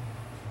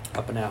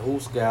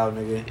hoop scout,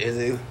 nigga. Is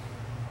he?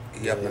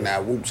 He up in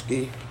that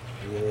whoopski?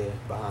 Yeah,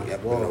 behind he the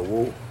up wall. in the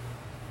whoop.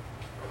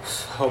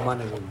 Hope my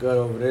nigga good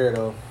over there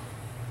though.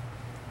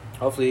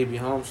 Hopefully he be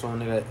home soon,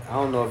 nigga. I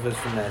don't know if it's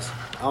from that.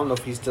 I don't know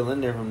if he's still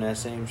in there from that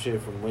same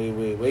shit from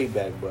way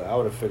back. But I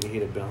would have figured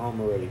he'd have been home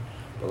already.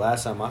 But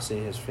last time I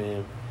seen his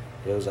fam,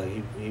 it was like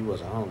he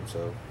wasn't home.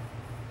 So,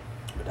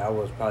 but that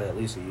was probably at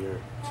least a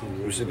year, 2 years.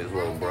 You see this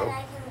road, bro?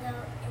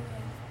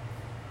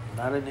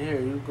 Not in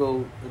here. You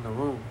go in the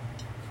room.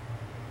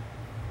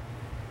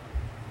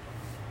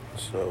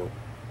 So,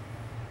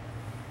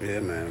 yeah,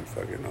 man,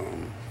 fucking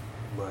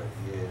But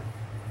yeah,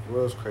 the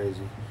world's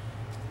crazy.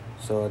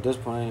 So at this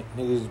point,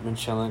 niggas been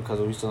chilling because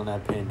we still in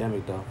that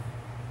pandemic though.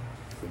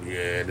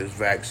 Yeah, this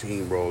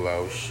vaccine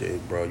rollout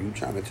shit, bro. You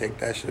trying to take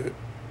that shit?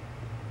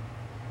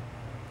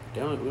 We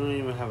don't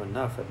even have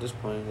enough at this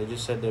point. They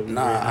just said that we.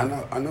 Nah,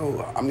 I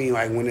know. I mean,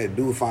 like when it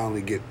do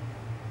finally get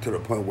to the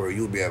point where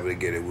you'll be able to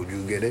get it, would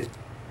you get it?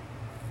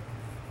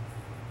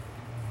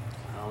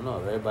 I don't know.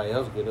 If everybody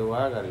else get it,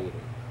 why I gotta get it?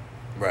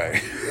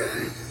 Right.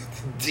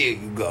 There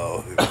you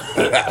go. If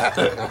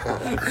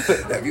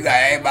you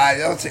got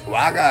everybody else, well,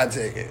 I gotta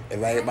take it.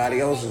 If everybody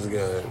else is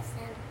good,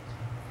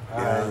 you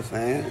know what I'm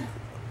saying?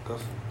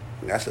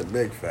 That's a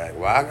big fact.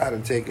 Well, I gotta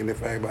take it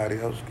if everybody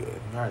else is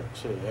good. Right,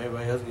 shit.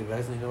 Everybody else get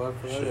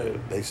vaccinated.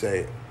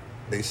 Shit.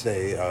 They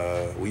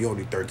say we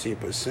only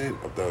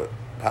 13% of the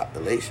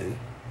population.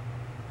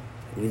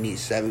 We need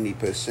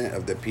 70%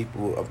 of the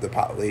people of the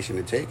population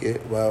to take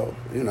it. Well,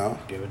 you know,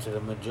 give it to the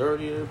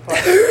majority of the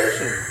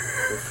population.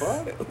 The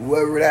fuck?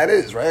 Whoever that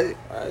is, right?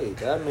 Right,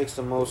 that makes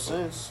the most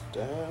sense.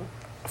 Damn.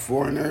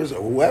 Foreigners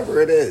or whoever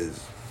it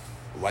is,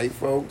 white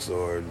folks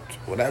or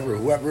whatever,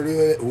 whoever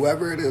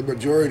the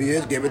majority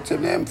is, give it to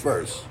them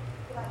first.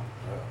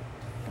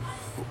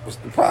 What's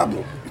the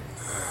problem?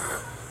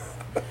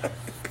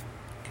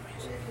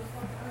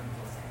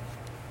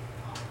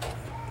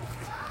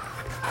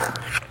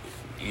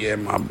 Yeah,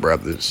 my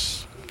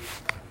brothers.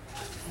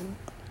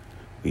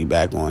 We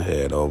back on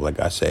here, though.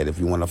 Like I said, if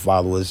you want to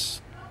follow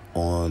us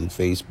on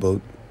Facebook,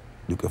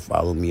 you can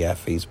follow me at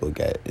Facebook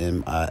at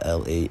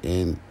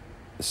MILANCLARK.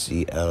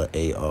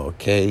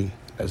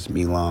 That's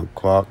Milan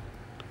Clark.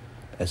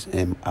 That's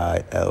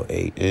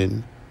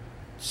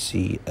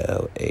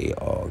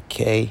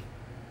MILANCLARK.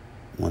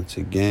 Once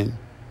again,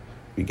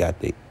 we got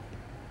the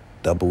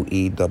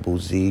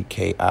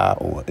EEZZKI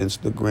on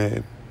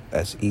Instagram.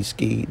 That's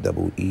EEZZKI.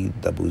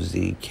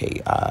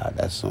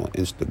 That's on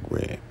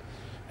Instagram.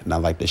 And I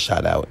like to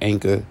shout out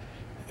Anchor.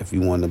 If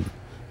you want to,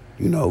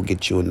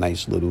 get you a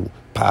nice little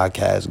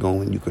podcast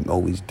going, you can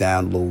always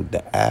download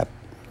the app.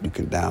 You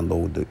can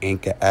download the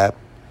Anchor app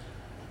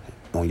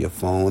on your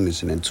phone.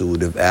 It's an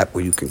intuitive app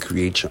where you can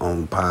create your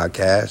own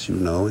podcast,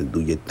 and do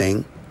your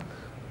thing.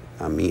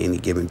 Any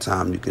given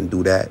time you can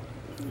do that.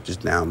 Just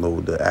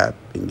download the app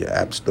in your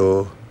app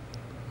store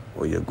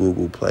or your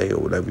Google Play or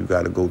whatever you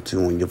got to go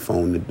to on your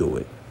phone to do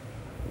it.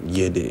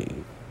 Yeah, dig.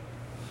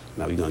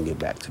 Now we're going to get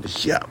back to the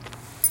show.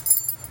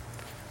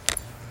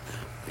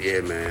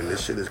 Yeah, man,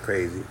 this shit is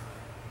crazy.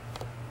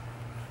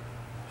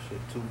 Shit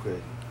too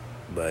crazy.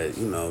 But, it's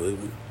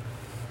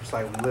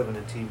like we live in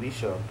a TV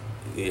show.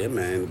 Yeah,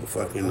 man,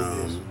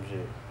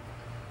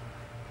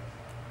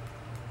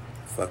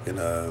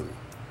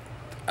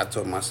 I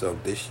told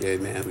myself this year,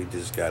 man, we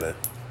just got to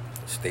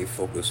stay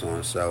focused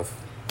on self.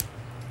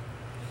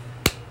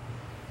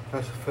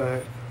 That's a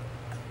fact.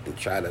 And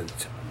try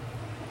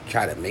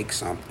to make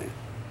something.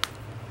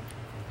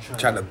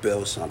 Try to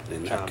build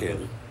something that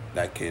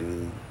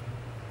can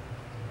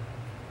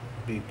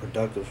be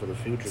productive for the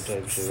future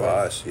type shit. For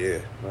us, yeah.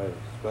 Right.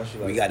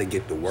 Especially we got to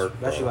get to work.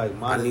 Especially bro. like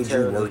monetarily. I need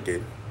you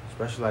working.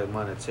 Especially like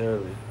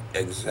monetarily.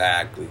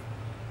 Exactly.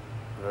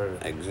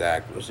 Right.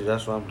 Exactly. But see,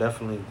 that's why I'm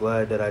definitely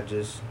glad that I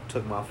just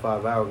took my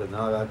 5 hours. Because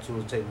now I got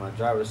to take my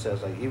driver's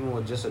test. Like even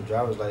with just a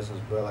driver's license,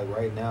 bro. Like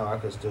right now, I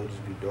could still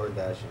just be door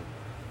dashing.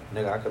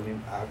 Nigga, I could be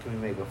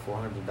making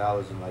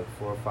 $400 in like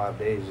 4 or 5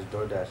 days just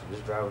door dashing,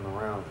 just driving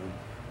around and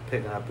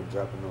picking up and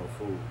dropping no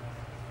food.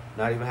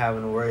 Not even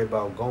having to worry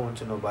about going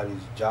to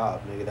nobody's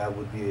job, nigga. That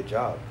would be a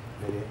job,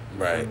 nigga.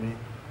 Right.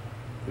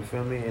 You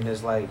feel me? And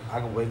it's like I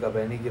can wake up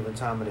at any given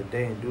time of the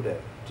day and do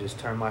that. Just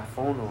turn my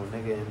phone on,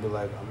 nigga, and be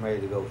like, I'm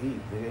ready to go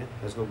eat, nigga.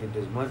 Let's go get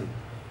this money,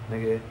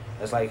 nigga.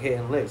 That's like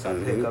hitting licks. I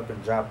pick up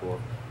and drop off.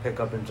 Pick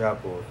up and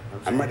drop off.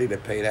 I'm ready to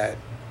pay that.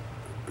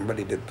 I'm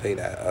ready to pay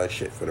that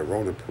shit for the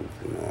Rona proof,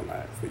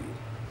 that for you.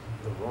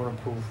 The Rona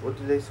proof. What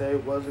did they say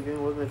it was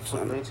again? Wasn't it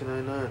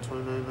 $19.99,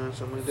 $20.99,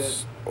 something like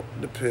that?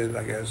 Depends,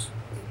 I guess.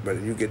 But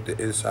you get the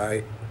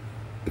inside,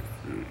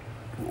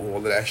 all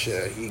of that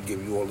shit. He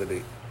give you all of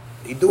the.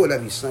 He do it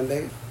every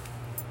Sunday.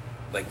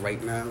 Like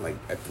right now, like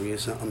at 3 or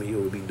something, he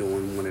will be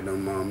doing one of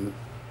them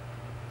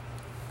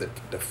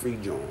the free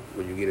joint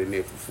where you get in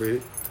there for free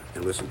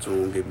and listen to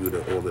him, give you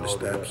all of the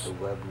steps. The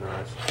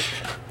webinars.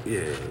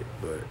 Yeah,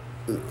 but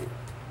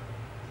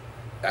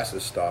that's a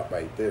start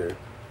right there.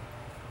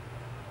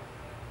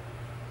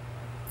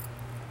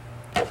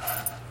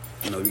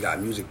 You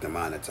got music to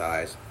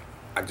monetize.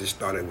 I just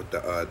started with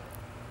the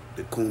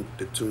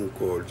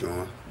TuneCore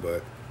joint,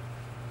 but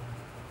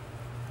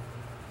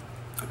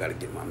I gotta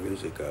get my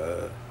music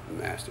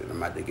mastered. I'm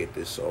about to get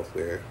this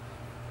software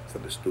for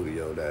the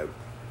studio that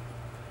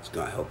is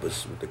gonna help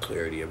us with the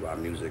clarity of our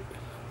music.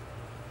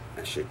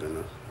 That shit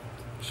gonna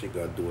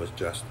do us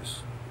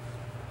justice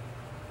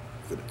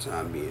for the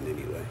time being,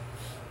 anyway.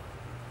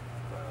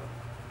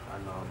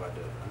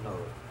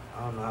 I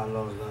don't know how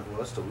long it's gonna.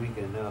 Well, it's the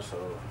weekend now, so I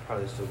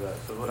probably still got.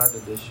 So what I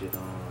did this shit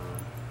on.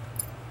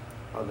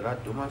 Oh, did I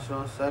do my shit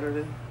on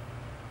Saturday?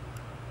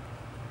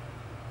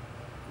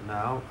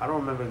 No, I don't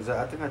remember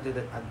exactly. I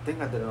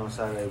think I did it on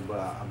Saturday, but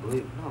I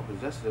believe no,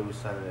 because yesterday was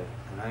Saturday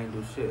and I didn't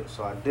do shit.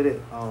 So I did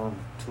it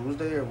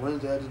Tuesday or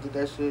Wednesday. I just did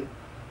that shit,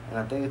 and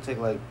I think it take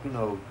 3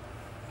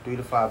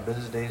 to 5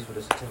 business days for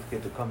the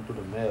certificate to come through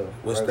the mail.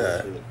 What's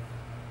that? Shit.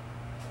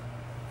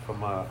 For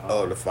my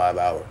the 5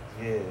 hour.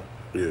 Yeah.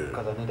 Yeah.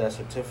 Because I need that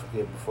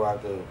certificate before I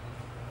could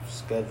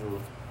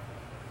schedule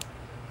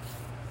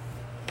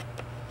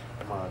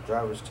my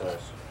driver's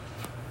test,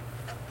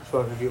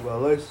 so I can get my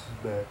license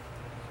back.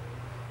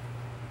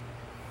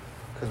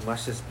 Cause my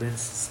shit's been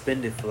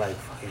suspended for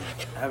fucking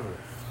ever.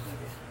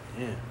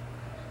 Yeah.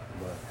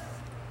 But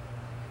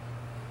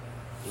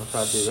once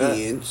I do that,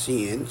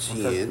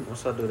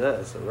 once I do that,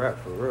 it's a wrap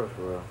for real.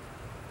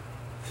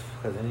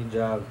 Cause any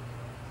job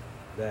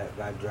that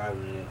got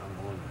driving in it, I'm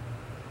on it.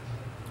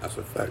 That's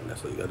a fact.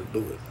 That's how you gotta do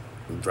it.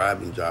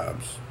 Driving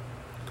jobs.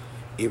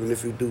 Even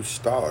if you do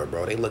Star,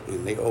 bro, they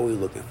always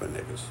looking for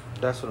niggas.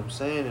 That's what I'm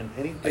saying. And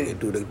anything they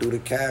do the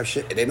cab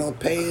shit. They don't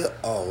pay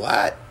a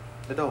lot.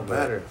 It don't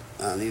matter.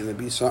 I need to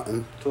be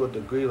something. To a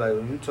degree, like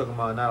when you talking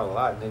about not a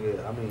lot,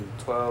 nigga. I mean,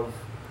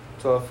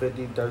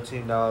 $12.50,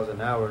 $13 an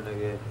hour,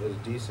 nigga, is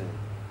decent.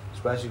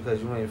 Especially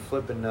because you ain't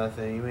flipping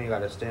nothing. You ain't got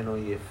to stand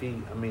on your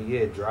feet. I mean,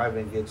 yeah,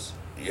 driving gets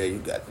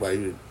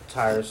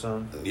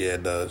tiresome. Yeah,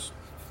 it does.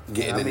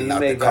 Getting in and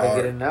out the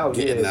car.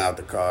 Getting out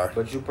the car.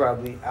 But you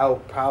probably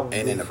out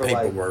and in the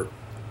paperwork.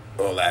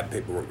 All that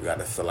paperwork you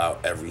gotta fill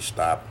out every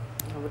stop.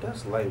 No, but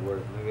that's light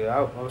work, nigga.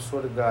 I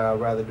swear to God, I'd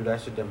rather do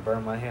that shit than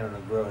burn my hand on the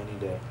grill any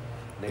day.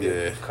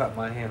 Nigga, cut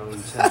my hand on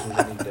utensils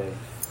any day.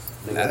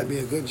 Nigga, That'd be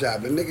a good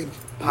job. The nigga,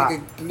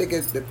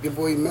 your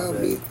boy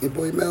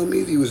Mel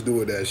Measy was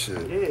doing that shit.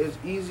 Yeah, it's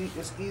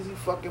easy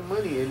fucking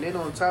money. And then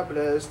on top of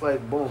that, it's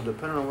like, boom,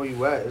 depending on where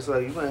you at, it's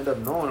like you gonna end up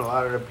knowing a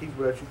lot of the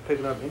people that you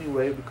picking up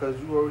anyway because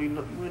you already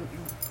know, you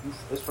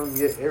it's from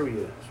your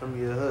area, it's from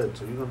your hood.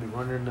 So you're gonna be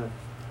running into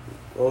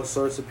all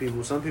sorts of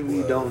people. Some people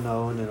you don't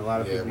know, and then a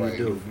lot of people you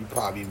do. You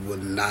probably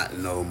would not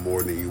know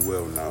more than you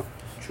will know.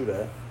 True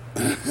that.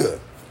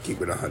 Keep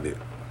it 100.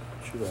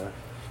 True that.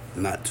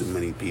 Not too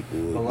many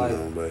people,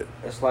 but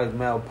it's like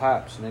Mel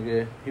Pops,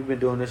 nigga. He been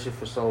doing this shit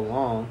for so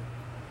long,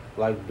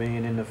 like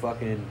being in the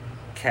fucking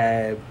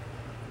cab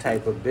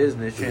type of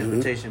business,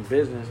 transportation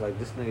business. Like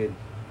this nigga,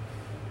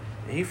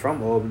 and he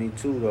from Albany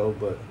too though,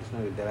 but this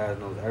nigga that ass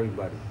knows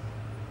everybody.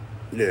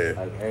 Yeah,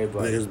 like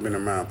everybody. Nigga's been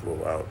around for a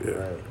while. Yeah,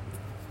 right.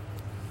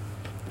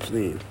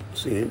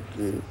 See him.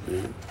 You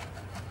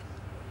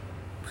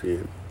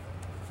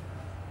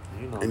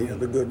know Any me.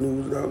 other good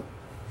news though?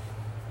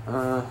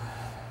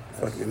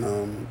 Fucking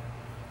I'm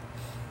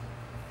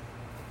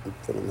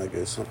feeling like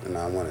it's something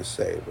I want to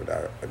say, but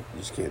I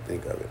just can't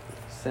think of it.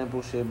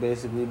 Simple shit,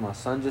 basically. My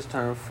son just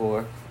turned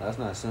 4. That's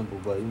not simple,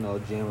 but you know,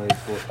 January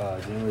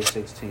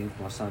 16th,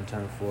 my son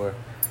turned 4.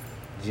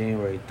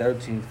 January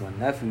 13th, my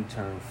nephew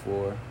turned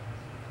 4.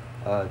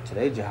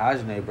 Today,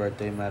 Jahajna's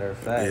birthday, matter of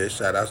fact. Yeah,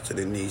 shout outs to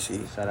the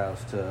Nishi. Shout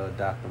outs to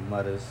Dr.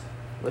 Mutters.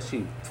 What's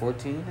she,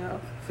 14 now?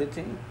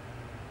 15?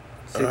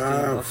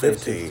 16?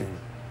 15.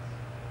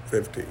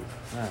 15.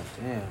 God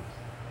damn.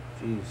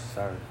 Jeez,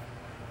 sorry.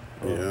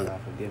 Oh, Yeah,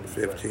 God, forgive me,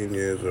 15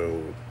 years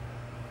old.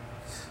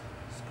 It's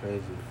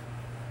crazy.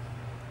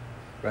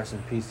 Rest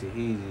in peace to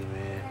Easy,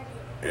 man.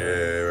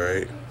 Yeah,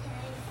 right.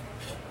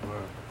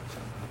 Word.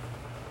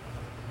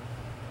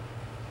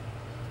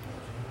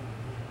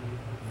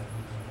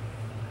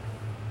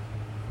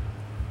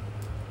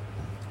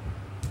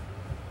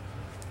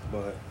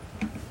 But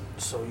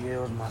so yeah,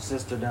 it was my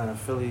sister down in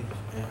Philly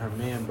and her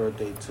man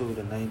birthday too,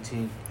 the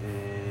 19th,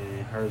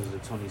 and hers is the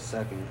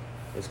 22nd.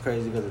 It's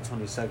crazy because the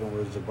 22nd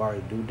was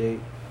Jabari's due date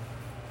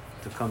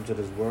to come to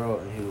this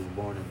world, and he was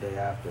born the day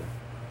after.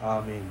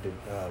 The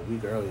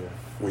week earlier.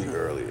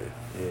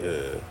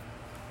 Yeah.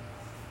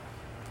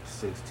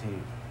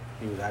 16.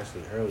 He was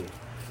actually early,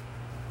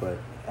 but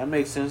that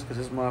makes sense because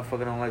this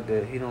motherfucker don't like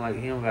that. He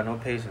don't got no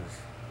patience.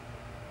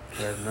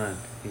 There's none.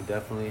 He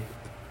definitely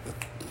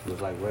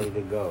was like ready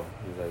to go.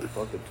 He was like,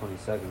 fuck it,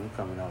 22nd, we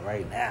coming out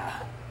right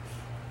now.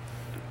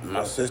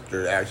 My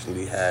sister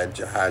actually had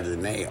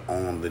Jahajna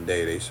on the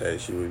day they said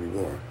she would be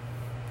born.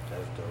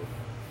 That's dope.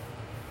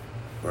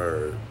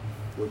 Word.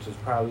 Which is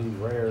probably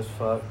rare as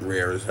fuck.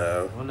 Rare as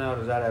hell. When the hell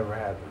does that ever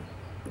happen?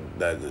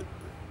 That's it.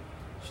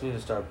 She need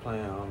to start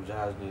playing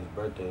Jahajna's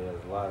birthday as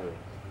a lottery.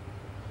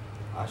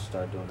 I should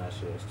start doing that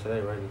shit. It's today,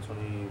 right? The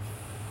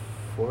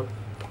 24th?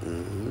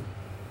 Mm-hmm.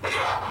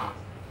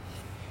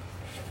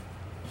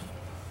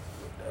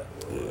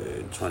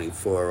 Yeah,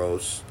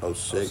 2406.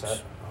 06.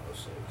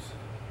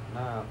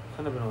 Nah,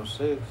 couldn't have been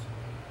 06.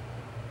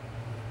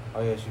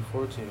 Oh yeah, she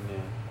 14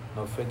 then.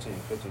 No, 15.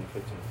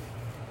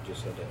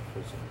 Just said that,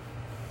 15.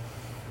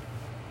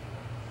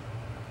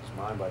 It's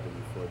mine about to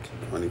be 14.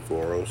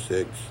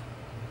 2406.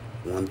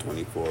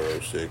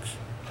 12406.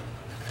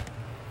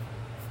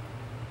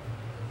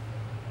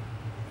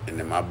 And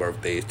then my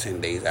birthday is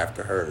 10 days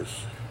after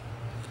hers.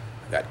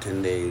 I got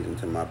 10 days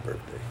into my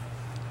birthday.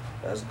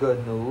 That's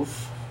good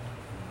news.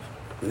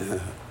 Yeah.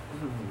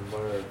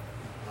 Word.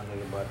 My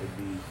nigga about to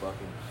be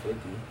fucking 50.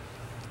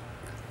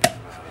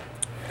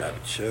 Gotta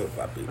chill,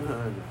 papi.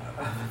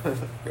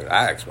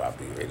 Relax,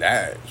 papi.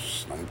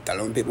 Relax. I'm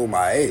telling people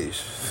my age.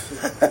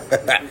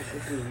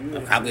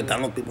 I'm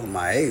telling people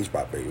my age,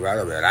 papi. You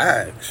gotta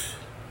relax.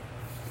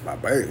 My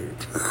baby.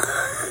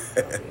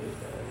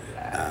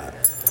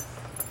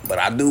 But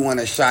I do want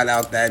to shout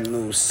out that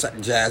new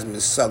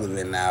Jasmine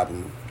Sullivan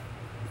album.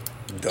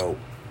 Dope.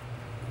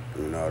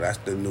 You know, that's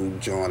the new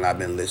joint I've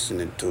been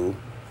listening to.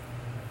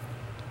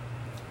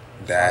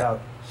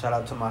 Shout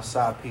out to my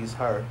side piece,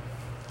 her.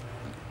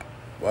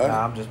 What?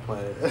 Nah, I'm just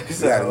playing. You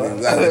gotta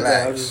relax.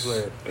 Nah, I'm just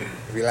playing.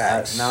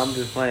 Relax. Nah, I'm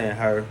just playing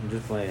her. I'm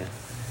just playing.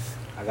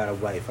 I got a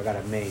wife. I got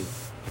a maid.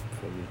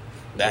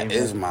 That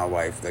is my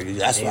wife.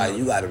 That's why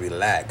you gotta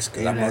relax.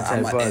 Because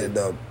I'm gonna end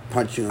up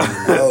punch you in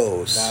the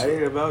nose. Nah, it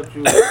ain't about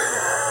you.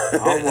 I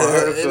don't want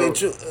her to feel.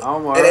 I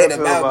don't want her to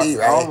feel about me,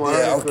 right? I don't want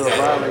her to feel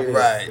violated.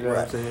 Right, you know what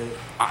I'm saying?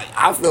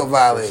 I feel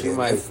violated. She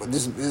might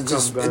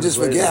just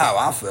forget how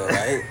I feel,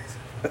 right?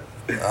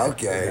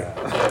 Okay.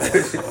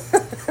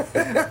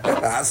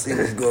 I see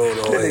what's going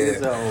on here.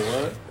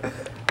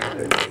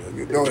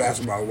 You know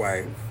that's my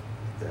wife.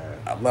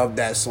 I love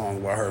that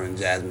song by her and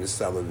Jasmine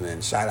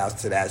Sullivan. Shout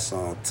outs to that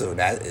song too.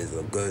 That is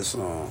a good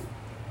song.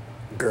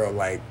 Girl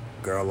like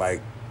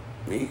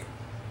me.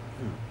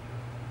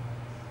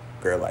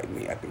 Girl Like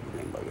Me, I think the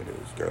name of it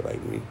is. Girl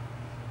Like Me.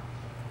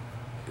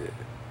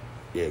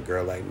 Yeah,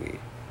 Girl Like Me.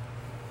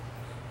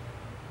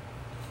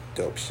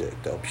 Dope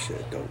shit, dope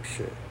shit, dope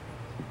shit.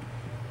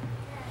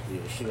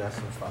 Yeah, she got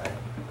some fire.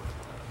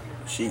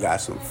 She got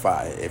some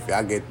fire. If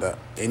y'all get the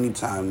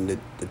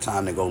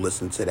time to go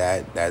listen to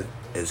that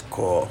is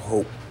called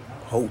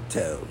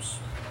Hotels.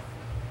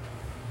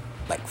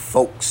 Like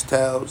folks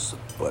tales,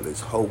 but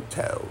it's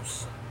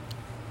hotels.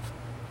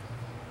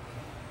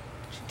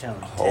 She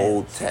telling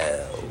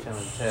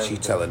hotels. She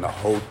telling the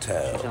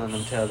hotels. She telling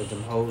them tales that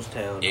them hoes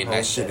tell. And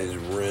that shit is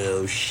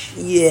real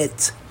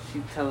shit.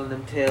 She telling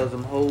them tales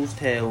them hoes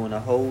tell in a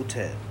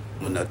hotel.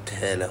 When I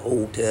tell the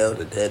hotel,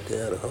 the tell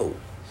the hoe.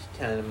 She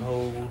telling them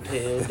hoes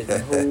tales that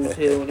them hoes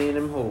tell and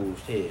them hoes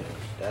tell.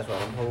 That's why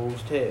them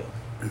hoes tell.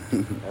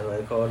 That's why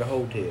they call it a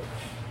hotel.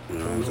 You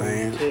know what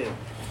I'm saying?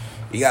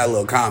 We got a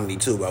little comedy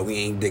too, but we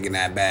ain't digging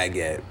that bag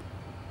yet.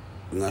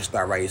 We're gonna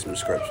start writing some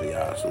scripts for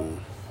y'all soon.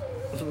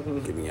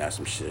 Giving y'all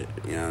some shit.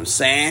 You know what I'm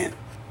saying?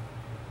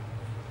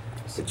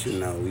 But you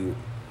know, we...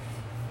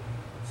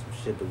 Some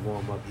shit to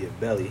warm up your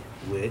belly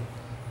with.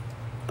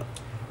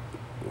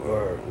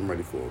 Well, I'm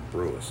ready for a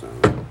brew or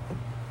something.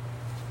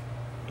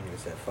 You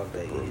said, fuck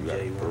that Bro,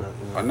 EJ. You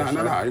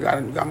no. You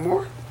got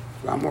more?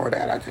 You got more of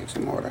that? I take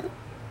some more of that.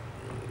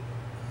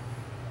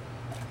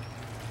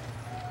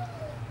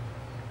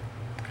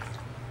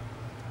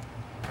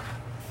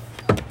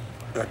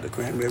 Got the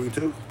cranberry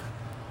too?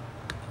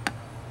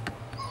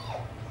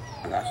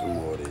 I got some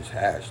more of this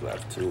hash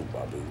left too,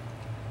 Bobby.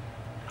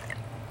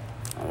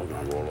 I was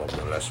gonna roll up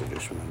the lesser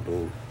this one,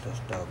 dude. That's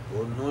that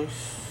good noise.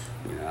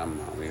 Yeah,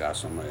 we got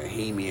some of the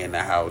Heamy in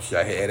the house.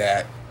 Y'all hear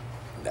that?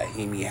 That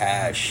Heamy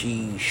Hash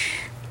Sheesh.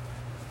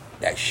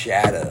 That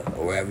shatter,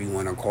 or whatever you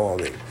wanna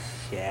call it.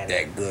 Shatter.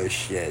 That good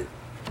shit.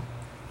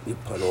 You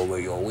put over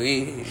your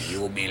weed,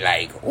 you'll be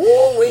like,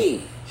 ooh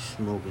wee.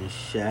 Smoking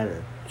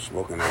shatter.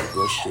 Smoking that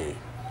good shit.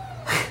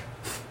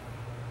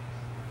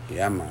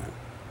 Yeah, man.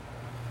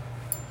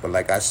 But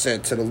like I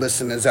said to the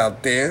listeners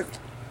out there,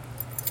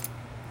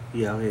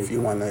 yeah, if you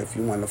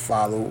wanna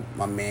follow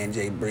my man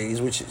J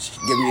BREEZY, which is,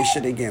 give me your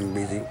shit again,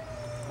 Breezy.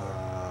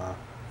 I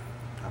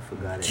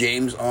forgot it.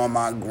 James on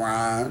my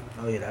grind.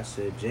 Oh yeah, that's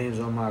it. James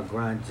on my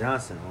grind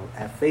Johnson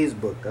at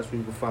Facebook. That's where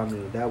you can find me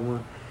with that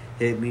one.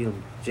 Hit me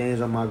on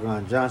James on my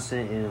grind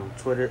Johnson, and on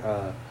Twitter.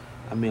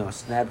 On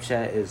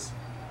Snapchat is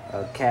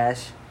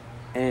Cash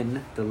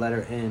N, the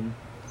letter N.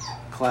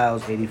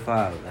 Clouds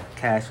 85.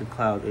 Cash and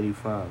Cloud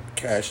 85.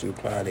 Cash and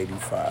Cloud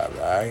 85.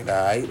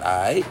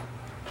 Alright.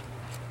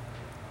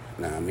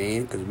 Know what I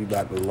mean? Because we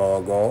about to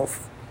log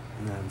off.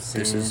 You know what I'm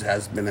saying? This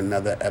has been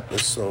another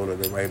episode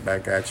of the Right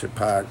Back At Your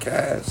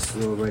podcast.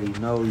 You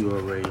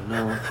already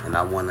know. And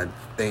I want to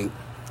thank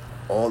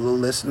all the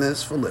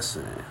listeners for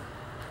listening.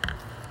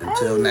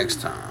 Until next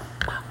time.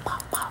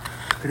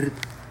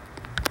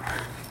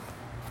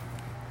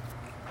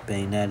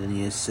 Bang that in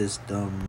your system.